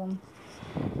Om.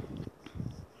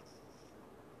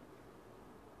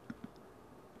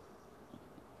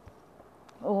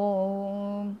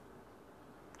 Om.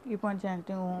 Keep on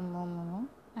chanting Om.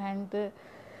 And the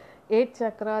 8th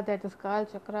chakra, that is Kal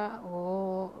chakra,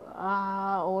 or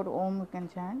Om you can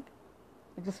chant.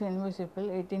 It is invisible.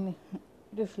 It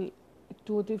is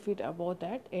 2-3 feet above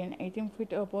that, and 18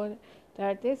 feet above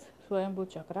that is Swayambhu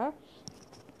chakra.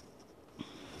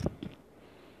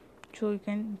 So you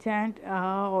can chant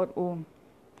Ah or Om.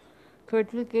 So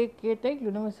it will create a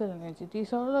universal energy.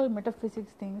 These are all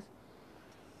metaphysics things.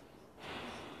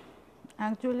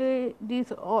 Actually,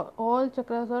 these all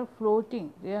chakras are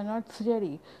floating. They are not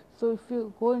steady. So if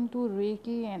you go into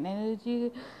Reiki and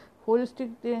energy, holistic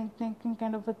thinking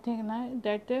kind of a thing,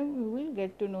 that time you will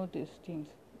get to know these things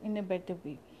in a better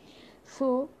way.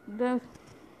 So the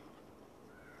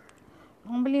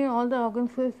normally all the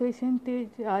organizations teach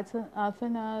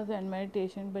asanas and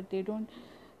meditation, but they don't.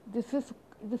 This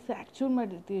actual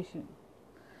meditation.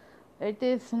 It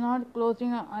is not closing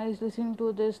your eyes, listening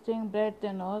to this thing, breath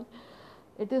and all.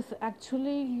 It is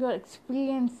actually you are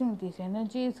experiencing this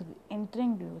energy is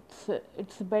entering you.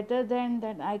 It's better than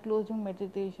that eye closing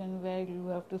meditation where you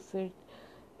have to sit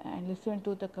and listen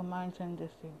to the commands and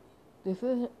this thing. This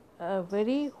is a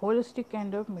very holistic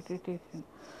kind of meditation.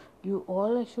 You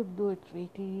all should do it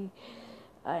weekly,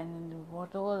 and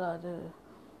what all other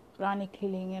pranic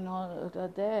healing and all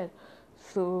are there.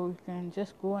 So you can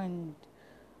just go and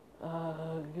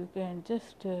you can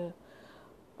just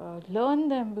learn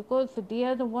them, because they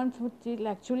are the ones which will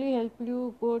actually help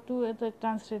you go to the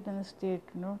transcendental state,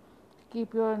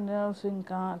 keep your nerves in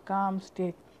calm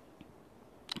state.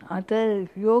 Other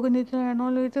yoga nidra and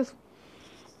all, it is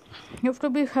you have to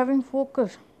be having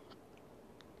focus.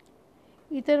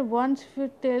 Either once you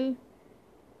tell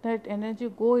that energy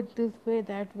go it this way,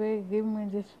 that way, give me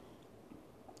this,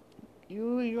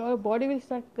 your body will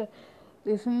start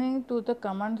listening to the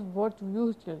commands what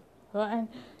you tell, and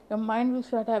your mind will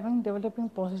start developing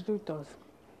positive thoughts.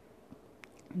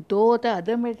 Though the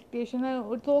other meditation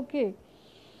it's okay,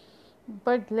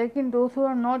 but like in those who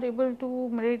are not able to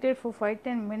meditate for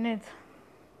 5-10 minutes,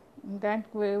 that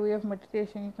way of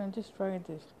meditation, you can just try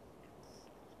this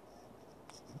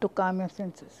to calm your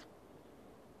senses.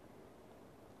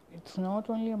 It's not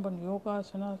only about yoga,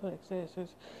 asanas or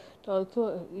exercises. It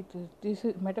also this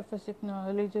is metaphysics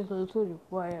knowledge is also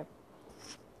required.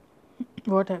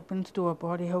 What happens to our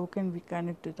body? How can we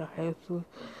connect to the higher source?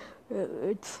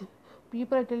 It's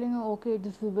people are telling you, okay,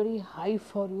 this is very high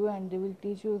for you, and they will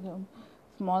teach you some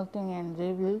small thing, and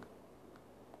they will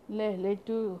let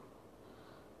you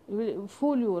will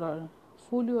fool you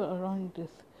around this.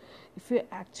 If you're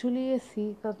actually a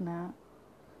seeker now,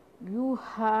 you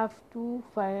have to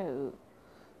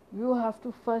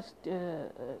first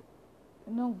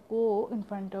go in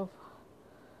front of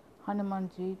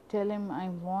Hanumanji, tell him I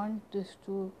want this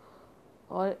to,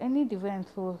 or any divine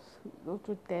source, you have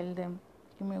to tell them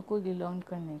कि मेरे को ये learn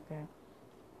करने का है,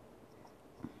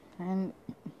 and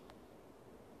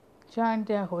chant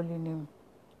their holy name.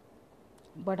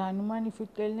 But Hanuman, if you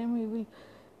tell him, he will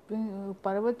bring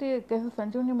Parvati कैसे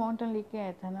संजीवनी mountain लेके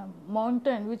आया था ना,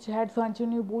 mountain which had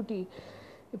Sanjeevani booty,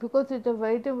 because the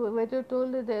Vaidya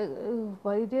told that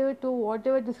Vaidya to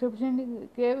whatever description he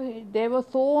gave, there were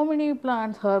so many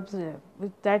plants, herbs there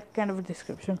with that kind of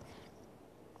description.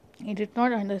 He did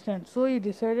not understand, so he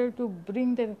decided to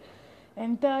bring the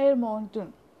entire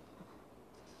mountain,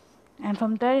 and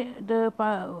from that the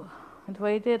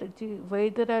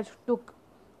Vaidyaraj took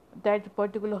that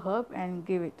particular herb and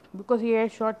gave it, because he had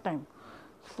short time.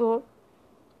 So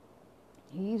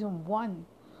he is one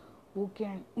who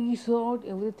can ease out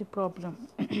every problem.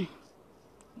 he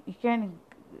can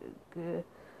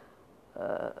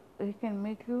he can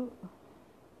make you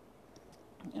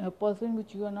a person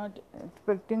which you are not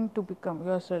expecting to become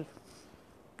yourself.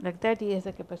 Like that, he has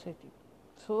a capacity.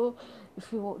 So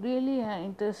if you really are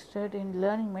interested in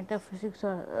learning metaphysics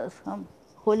or some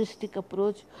holistic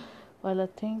approach, well, I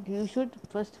think you should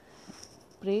first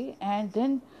pray, and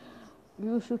then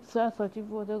you should start searching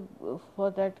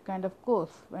for that kind of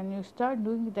course. When you start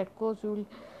doing that course, you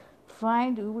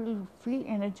will feel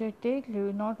energetic. You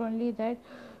will not only that,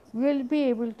 you will be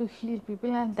able to heal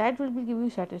people, and that will give you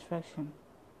satisfaction.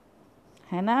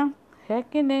 है ना? है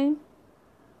कि नहीं?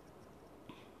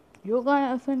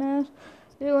 Yoga asanas,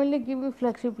 they only give you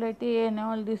flexibility and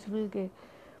all this will get.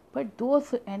 But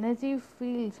those energy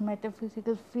fields,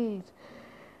 metaphysical fields,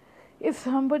 if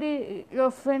somebody,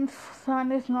 your friend's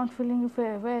son is not feeling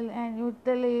very well, and you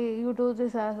tell you do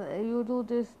this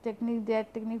technique,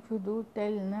 that technique, you do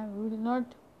tell, will not.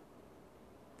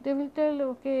 They will tell,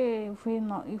 okay, if we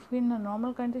in a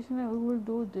normal condition, we will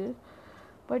do this.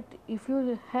 But if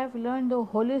you have learned the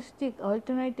holistic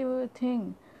alternative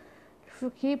thing, if you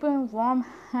keep a warm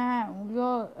hand,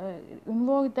 you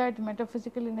invoke that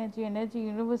metaphysical energy,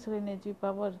 universal energy,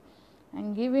 power,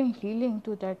 and giving healing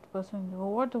to that person.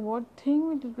 What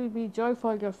thing will be joy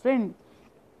for your friend?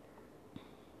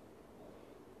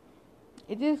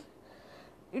 It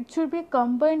should be a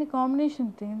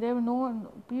combination thing. There are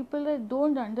no people that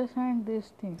don't understand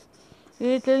these things.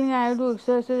 You're telling me I do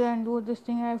exercise and do this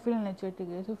thing, I feel energetic.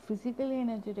 So physically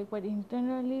energetic, but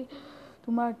internally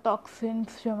तुम्हारा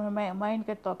toxins जो हमारे mind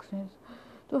का toxins,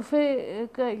 तो फिर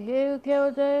ये क्या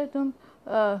होता है, तुम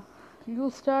you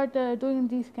start doing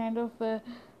this kind of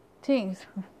things,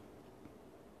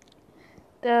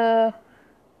 the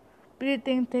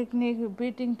breathing technique,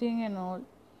 breathing thing and all,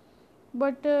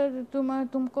 but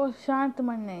तुमको शांत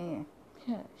मन नहीं है.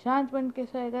 शांत मन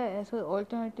कैसा आएगा? ऐसा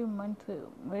ऑल्टरनेटिव मन से,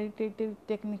 मेडिटेटिव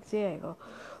टेक्निक से आएगा.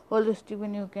 Holistic,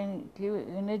 when you can give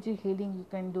energy healing, you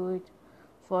can do it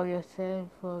for yourself,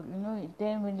 for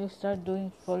then when you start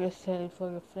doing for yourself, for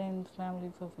your friends,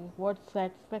 family, for what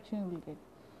satisfaction you will get.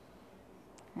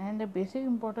 And the basic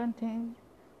important thing,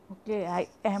 okay, I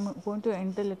am going to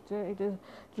end the lecture. It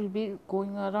will be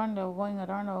going around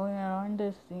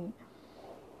this thing.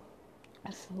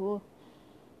 So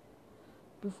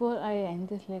before I end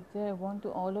this lecture, I want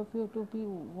all of you to be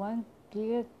one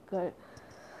clear,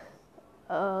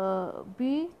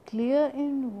 be clear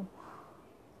in,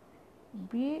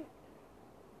 be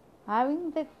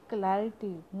having the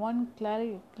clarity, one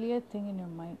clear thing in your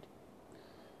mind.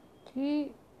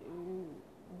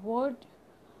 What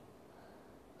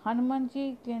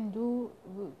Hanumanji can do,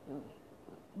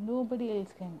 nobody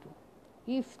else can do.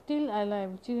 He's still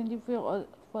alive, Chiranjeev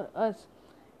for us,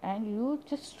 and you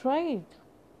just try it.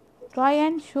 Try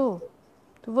and show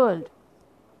the world.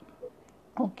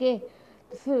 Okay,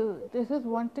 this is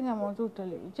one thing I want to tell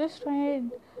you. Just try it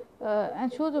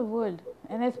and show the world,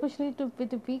 and especially with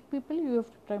the weak people, you have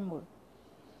to try more.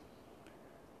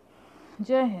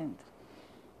 Jai Hind.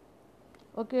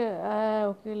 Okay,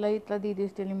 Laita Didi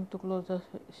is telling me to close the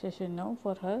session now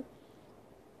for her.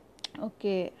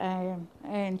 Okay, I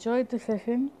enjoyed the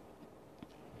session.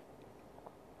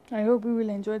 I hope you will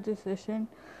enjoy this session,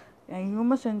 and you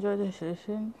must enjoy the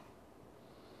session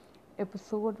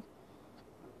episode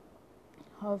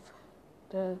of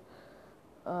the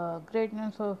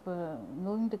greatness of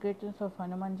knowing the greatness of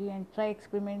Hanumanji, and try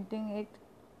experimenting it.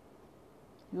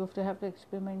 You have to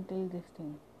experimental this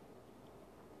thing.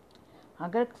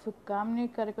 अगर काम नहीं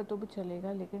करेगा तो भी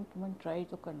चलेगा, लेकिन तुम्हें try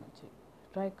तो करना चाहिए.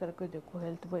 ट्राई करके देखो,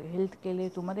 हेल्थ के लिए,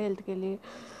 तुम्हारे हेल्थ के लिए,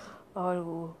 और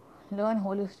वो learn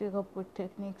holistic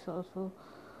techniques also,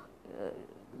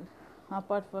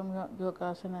 apart from your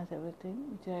asanas, everything,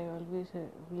 which I always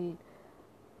will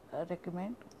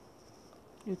recommend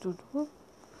you to do,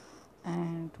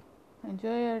 and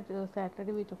enjoy your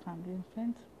Saturday with your family and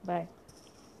friends. Bye.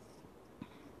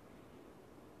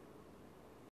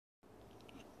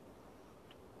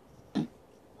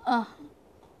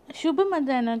 Shubha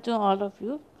Madhyana to all of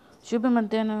you. Shubha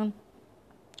Madhyana.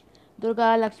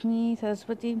 Durga, Lakshmi,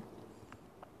 Saraswati,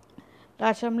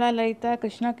 Rashamla, Laita,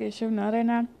 Krishna, Keshav,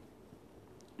 Narayana,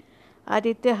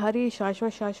 Aditya, Hari,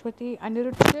 Shashwat, Shashwati,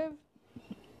 Aniruddha,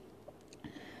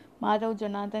 Madhav,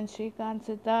 Janathan, Shrikant,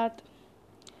 Siddharth,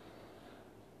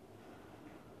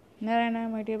 Narayana,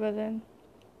 my dear brother,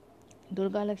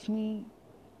 Durga, Lakshmi,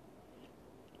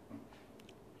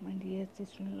 my dear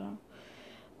sister-in-law,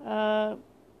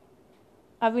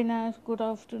 Avinash, good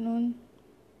afternoon,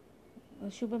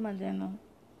 Shubha Madhyana,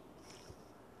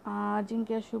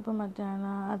 Ajinkya, Shubha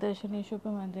Madhyana, Adarshani,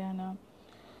 Shubha Madhyana.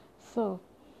 So,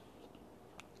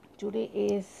 today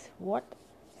is what?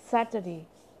 Saturday.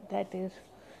 That is,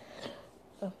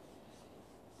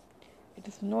 it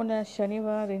is known as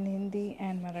Shanivar in Hindi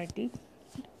and Marathi.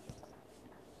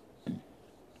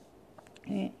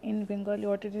 In Bengali,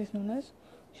 what it is known as?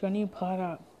 Shani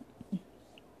Bhara.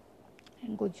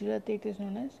 In Gujarati, it is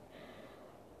known as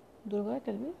Durga,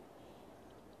 tell me.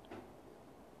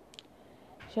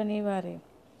 Shanivare.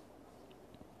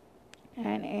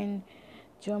 And in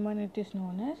German, it is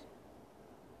known as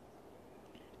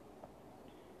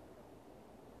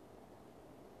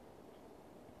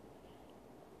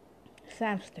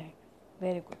Samstag.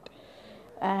 Very good.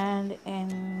 And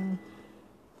in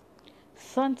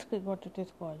Sanskrit, what it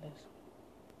is called as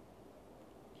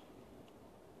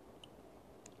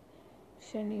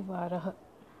Shanivara.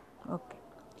 Okay.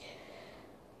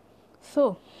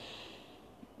 So,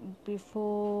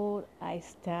 before we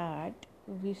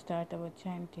start our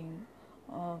chanting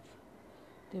of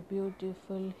the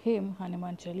beautiful hymn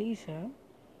Hanuman Chalisa,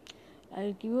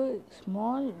 I'll give you a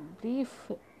small,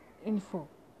 brief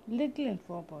little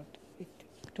info about it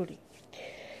today.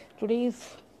 Today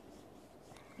is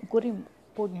Guru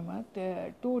Purnima.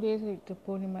 The 2 days with the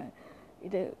Purnima,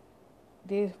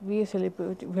 we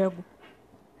celebrate. The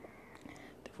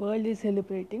world is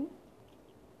celebrating.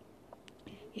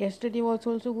 Yesterday was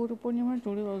also Guru Purnima.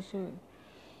 Today also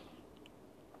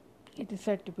it is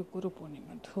said to be Guru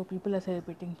Purnima. So people are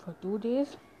celebrating for 2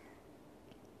 days,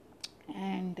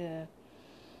 and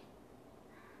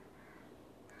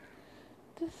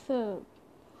this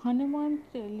Hanuman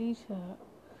Chalisa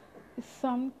is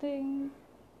something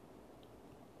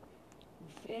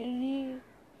very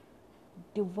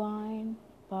divine,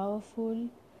 powerful,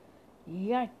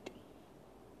 yet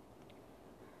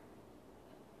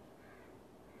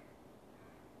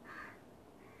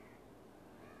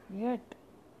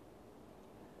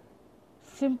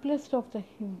simplest of the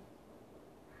hymn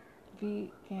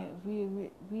we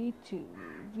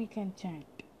can chant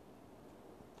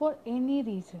for any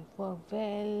reason, for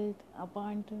wealth,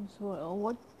 abundance, or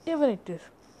whatever it is.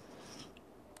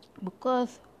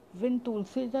 Because when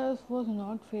Tulsidas was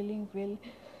not feeling well,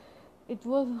 it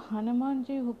was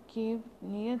Hanumanji who came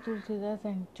near Tulsidas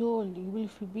and told, "You will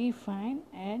be fine,"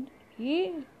 and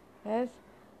he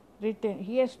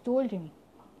has told him,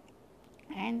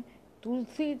 and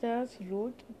Tulsidas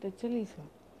wrote the Chalisa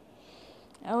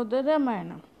or the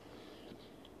Ramayana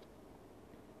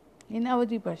in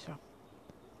Awadhi Bhasha.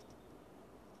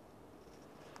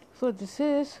 So this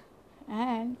is,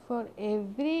 and for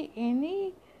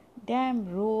any damn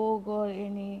rogue or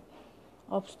any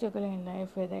obstacle in life,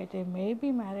 whether it may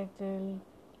be marital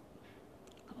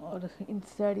or in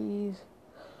studies,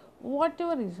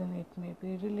 whatever reason it may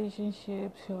be,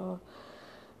 relationships, or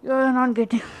you are not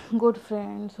getting good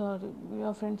friends, or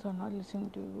your friends are not listening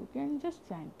to you, you can just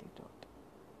chant it out.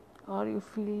 Or you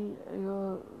feel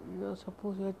you're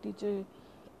suppose your teacher,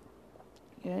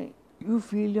 you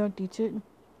feel your teacher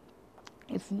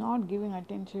is not giving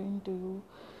attention to you,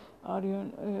 or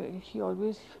he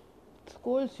always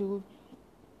scolds you,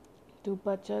 tu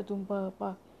bacha tum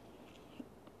papa,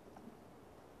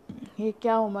 ये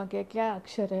क्या homework है, क्या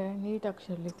अक्षर है, NEET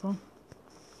अक्षर लिखो.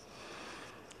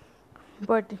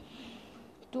 But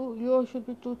you should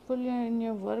be truthful in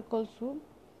your work also,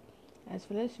 as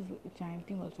well as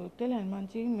chanting also. Tell Hanuman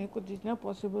ji, मेरे को जितना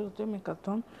पॉसिबल होता है मैं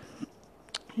करता हूँ,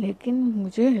 लेकिन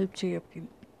मुझे हेल्प चाहिए आपकी.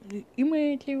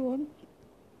 इमीडिएटली वो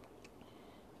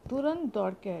तुरंत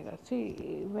दौड़ के आएगा. See,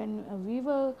 when we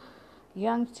were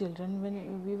young children, when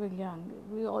we were young,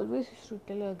 we always used to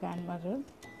tell our grandmother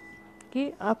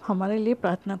कि आप हमारे लिए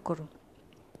प्रार्थना करो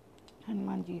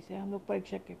हनुमान जी से, हम लोग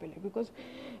परीक्षा के पहले, because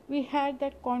we had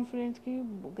that confidence कि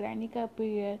ग्रैनी का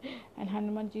prayer and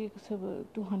Hanuman ji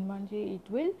to Hanuman ji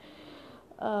it will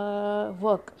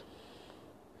work.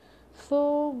 So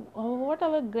what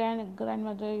our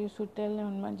grandmother used to tell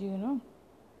Hanumanji,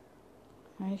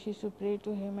 and she used to pray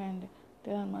to him and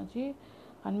tell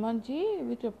Hanumanji,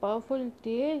 with a powerful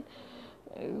tail,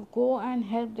 go and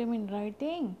help them in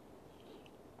writing,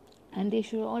 and they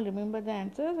should all remember the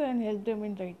answers and help them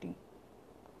in writing.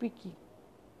 Picky.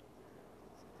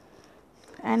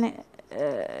 And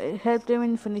help them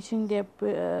in finishing their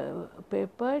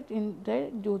paper in their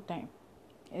due time.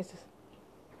 Yes.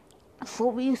 So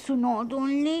we used to not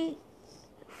only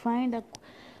find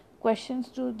questions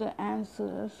to the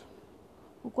answers.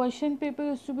 Question paper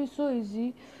used to be so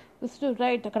easy. We used to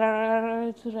write,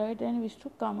 and we used to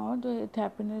come out with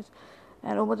happiness.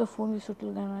 And over the phone we used to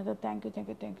tell them, thank you.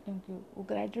 वो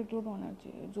gratitude होना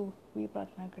चाहिए जो भी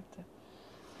प्रार्थना करते हैं.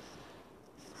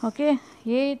 Okay,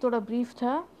 ये थोड़ा brief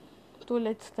था. So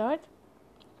let's start.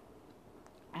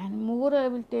 And more I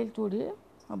will tell today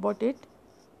about it.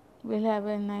 We'll have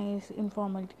a nice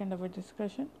informal kind of a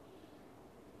discussion.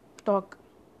 Talk.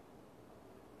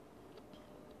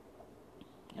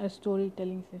 A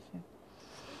storytelling session.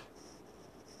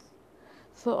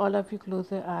 So all of you close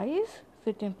your eyes,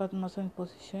 sit in Padmasana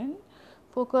position,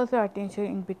 focus your attention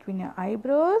in between your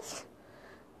eyebrows,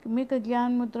 make a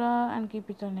Gyan Mudra and keep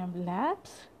it on your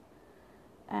laps,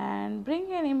 and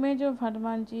bring an image of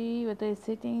Hanumanji, whether he's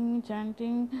sitting,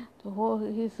 chanting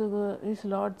his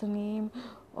Lord's name,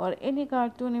 or any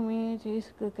cartoon image.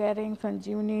 He's carrying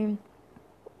Sanjeevani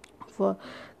for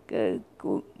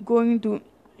going to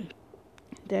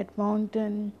that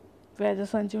mountain where the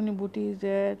Sanjeevani Bhuti is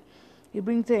there. He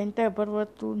brings the entire Parvat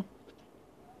to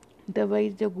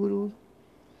devise the Guru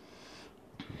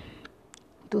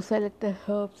to select the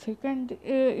herbs. You can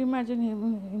imagine him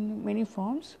in many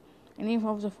forms, any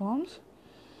of the forms,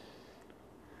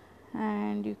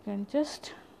 and you can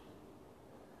just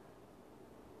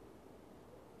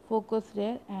focus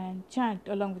there and chant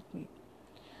along with me.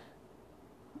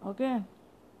 Okay.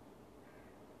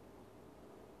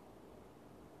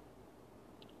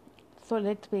 So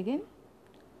let's begin.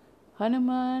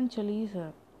 Hanuman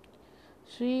Chalisa.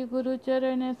 Shri Guru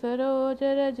Charan Saroj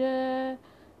Raj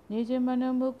Nij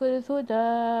Manu Mukur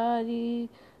Sudari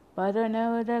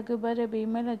Paranav Raghubar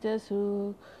Bimal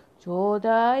Jasu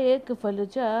Choda Ek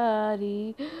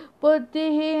Falchari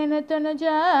Buddhihin Tan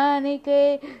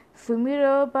Janike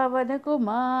Sumiro Pavan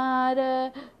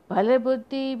Kumar बल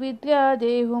बुद्धि विद्या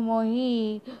देहु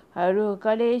मोहि हरु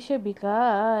कलेश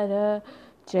विकार।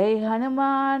 जय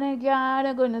हनुमान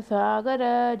ज्ञान गुण सागर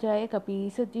जय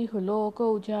कपीस तिहु लोक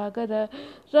उजागर।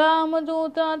 राम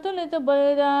दूता तुलित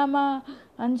बलरामा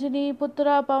अंजनी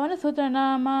पुत्रा पवन सुत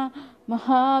नामा।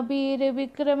 महावीर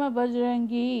विक्रम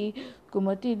बजरंगी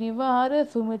कुमति निवार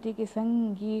सुमति के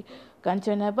संगी।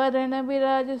 कंचन बरन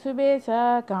विराज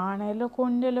सुबेसा कानन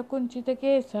कुंडल कुंचित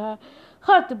केसा।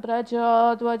 हत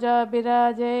ब्रजा ध्वजा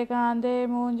विराजय कांधे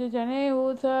मूंज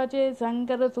जनेऊ साजे।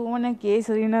 शंकर सुवन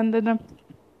केसरी नंदन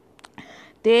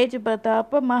तेज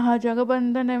प्रताप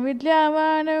महाजगबंदन।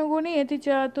 विद्यावान गुणी अति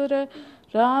चातुर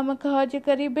राम काज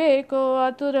करिबे को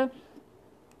आतुर।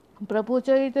 प्रभु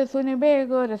चरित सुनिबे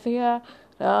को रसिया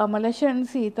राम लखन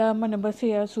सीता मन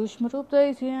बसिया। सूक्ष्म रूप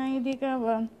धरि सियाहि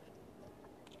दिखावा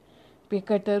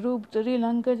विकट रूप धरि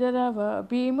लंक जरावा।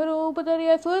 भीम रूप धरि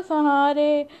असुर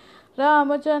संहारे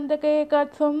रामचंद्र के काज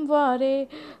संवारे।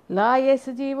 लाए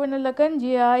सजीवन लखन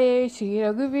जियाए श्री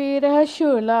रघुवीर हर्ष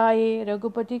लाए।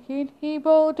 रघुपति कीन्ही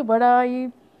बहुत बड़ाई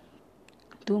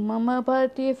तुम मम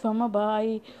भरते सम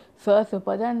भाई। सहस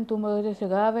बदन तुम रस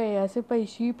गावे अस पै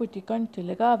श्रीपति कंठ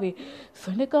लगावे।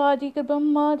 सनकादिक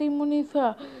ब्रह्मादि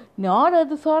मुनीसा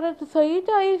नारद सारद सहित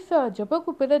ऐसा। जब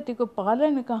कुपिरति को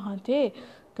पालन कहाँ थे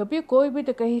कभी कोई भी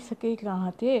तो कही सके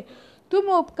कहाँ थे। तुम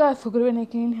उपका सुग्रीव ने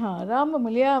कीन्हा राम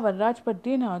मिलिया वर राजपद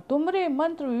दीना। तुमरे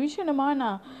मंत्र विभीषण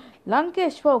माना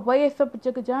लंकेश्वर भय सब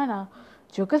जग जाना।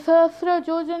 जुग सहस्र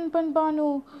जोजन पन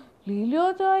बानु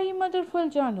लील्योताई मधुर फल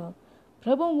जानो।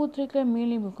 प्रभु मुद्रिका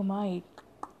मिली मुखमाई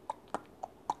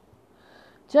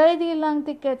जय दी लंक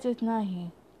कैचत नाही।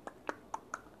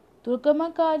 दुर्गम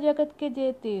का जगत के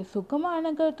जेते सुगम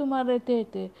अनगर तुम्हारे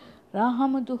तेते।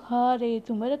 राम दुहारे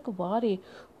तुम रखवारे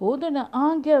होद न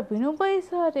आज्ञा बिनु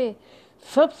पैसारे।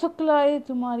 सब सुखलाए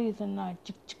तुम्हारी सन्ना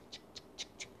चिक चिक चिक चिक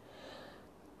चिक।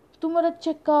 तुम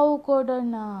रक्षक काऊ को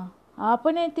डरना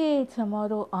आपने तेज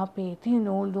समारो आपे।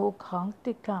 तीनों लोग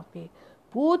खांगते कांपे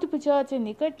भूत पिशाच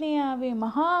निकट नहीं आवे।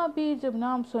 महावीर जब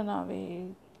नाम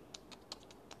सुनावे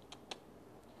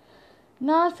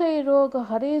नासै रोग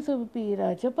हरे सब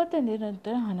पीरा। जपत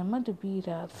निरंतर हनुमत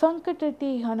बीरा। संकट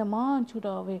ते हनुमान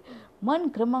छुड़ावे मन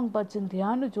क्रमंग बचन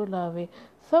ध्यान जो लावे।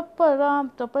 सब पर राम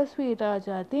तपस्वी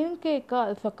राजा तिनके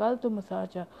काल सकल तुम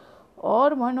साजा।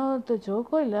 और मनोरथ जो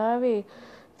कोई लावे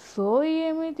सोई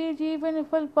अमित जीवन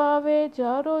फल पावे।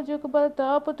 चारों जुग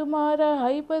प्रताप तुम्हारा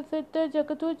हाई प्रसिद्ध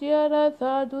जगत उजियारा।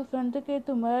 साधु संत के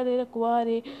तुम्हारे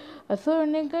रखवारे असुर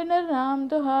निकन राम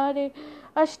दुहारे।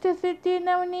 अष्ट सिद्धि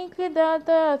नवनीत के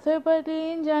दाता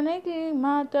असुरपति जानकी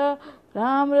माता।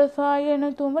 राम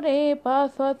रसायन तुमरे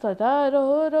पासा सदा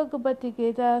रहो रघुपति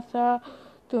के दासा।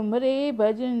 तुमरे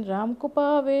भजन राम को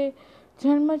पावे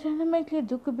जन्म जन्म के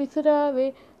दुख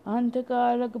बिसरावे। अंत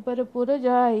काल रघुबर पुर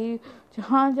जाई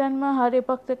जहाँ जन्म हरे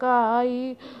भक्त का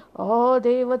आई। और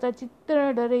देवता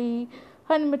चित्र डरई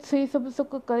हनुमत से सब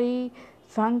सुख करी।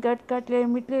 संकट कटले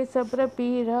मिटले सब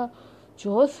पीरा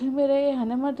जो सिमरे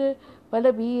हनुमत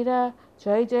बलबीरा।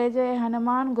 जय जय जय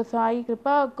हनुमान गोसाई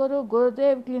कृपा करो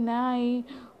गुरुदेव की नाई।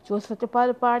 जो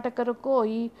सतपाल पाठ कर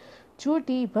कोई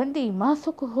छूटी बंदी माँ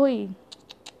सुख होई।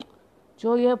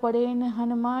 जो यह पढ़े न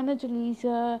हनुमान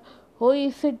चालीसा होई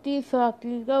सिद्धि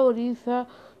साकी गौरीसा।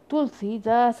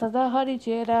 तुलसीदास सदा हरि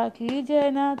चेरा की जय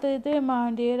नाथ दे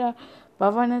मांडेरा।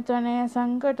 पवन तनय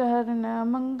संकट हरन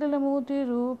मंगल मूर्ति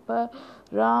रूप।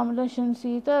 राम लक्ष्मण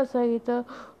सीता सहित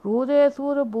हृदय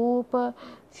सुर भूप।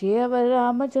 सियावर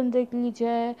रामचंद्र की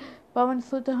जय पवन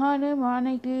सुत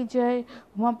हनुमान की जय।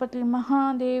 उमापति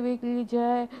महादेव की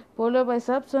जय बोलो भाई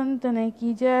सब संतन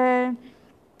की जय।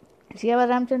 सियावर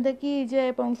रामचंद्र की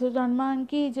जय पवन सुत हनुमान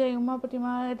की जय। उमापति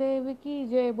महादेव की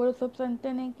जय बोलो सब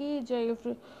संतन की जय।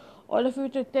 All of you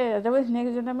take care otherwise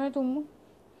next जन्म में तुम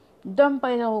दम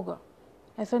पैदा होगा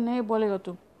ऐसा नहीं बोलेगा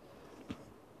तुम।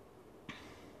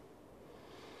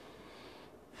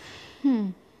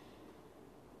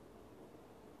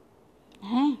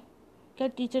 हैं क्या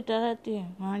टीचर डराती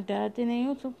है? हाँ डराती नहीं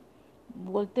हो तुम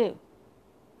बोलते हो।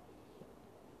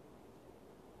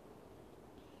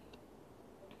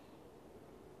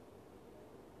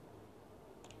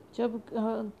 जब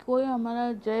कोई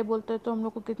हमारा जय बोलता है तो हम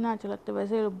लोग को कितना अच्छा लगता है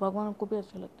वैसे भगवान को भी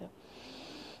अच्छा लगता है।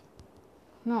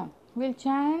 No will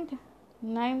chant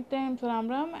 9 times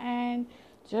Ram Ram and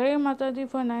जय माता दी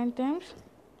for 9 times।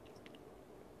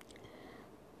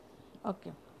 Okay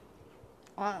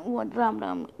Ram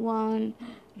Ram 1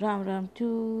 Ram Ram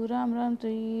 2 Ram Ram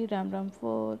 3 Ram Ram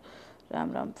 4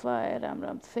 Ram Ram 5 Ram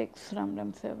Ram 6 Ram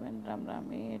Ram 7 Ram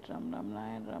Ram 8 Ram Ram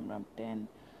 9 Ram Ram 10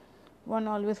 1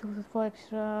 always for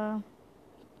extra।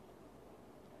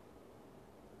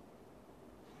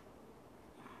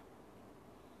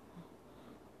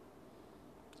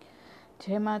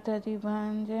 Jai Mata Di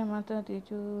 1, Jai Mata Di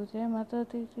 2, Jai Mata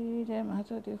Di 3, Jai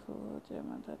Mata Di 4, Jai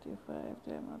Mata Di 5,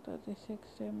 Jai Mata Di 6,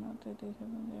 Jai Mata Di 7,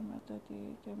 Jai Mata Di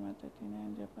 8, Jai Mata Di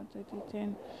 9, Jai Mata Di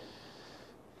 10.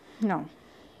 Now,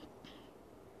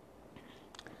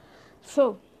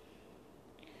 so,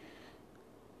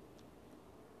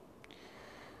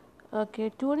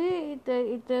 okay, today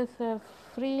it is a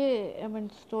free,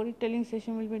 storytelling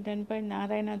session will be done by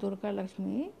Narayana Durga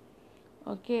Lakshmi.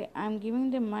 Okay, I'm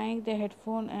giving the mic, the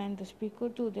headphone, and the speaker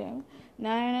to them.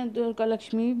 Narayana Durga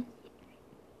Lakshmi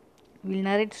will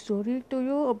narrate story to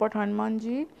you about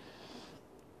Hanumanji.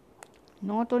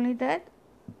 Not only that,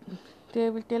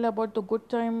 they will tell about the good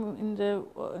time in the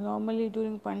normally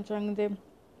during Panchang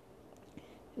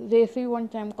they see one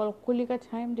time called Kulika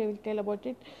time. They will tell about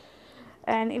it,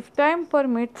 and if time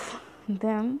permits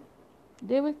them,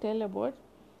 they will tell about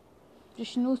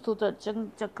Vishnu Sutra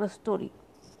Chakra story.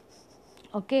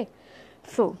 Okay,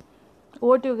 so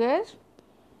over to you guys.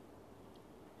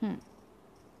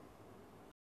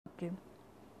 Okay,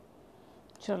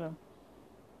 chalo.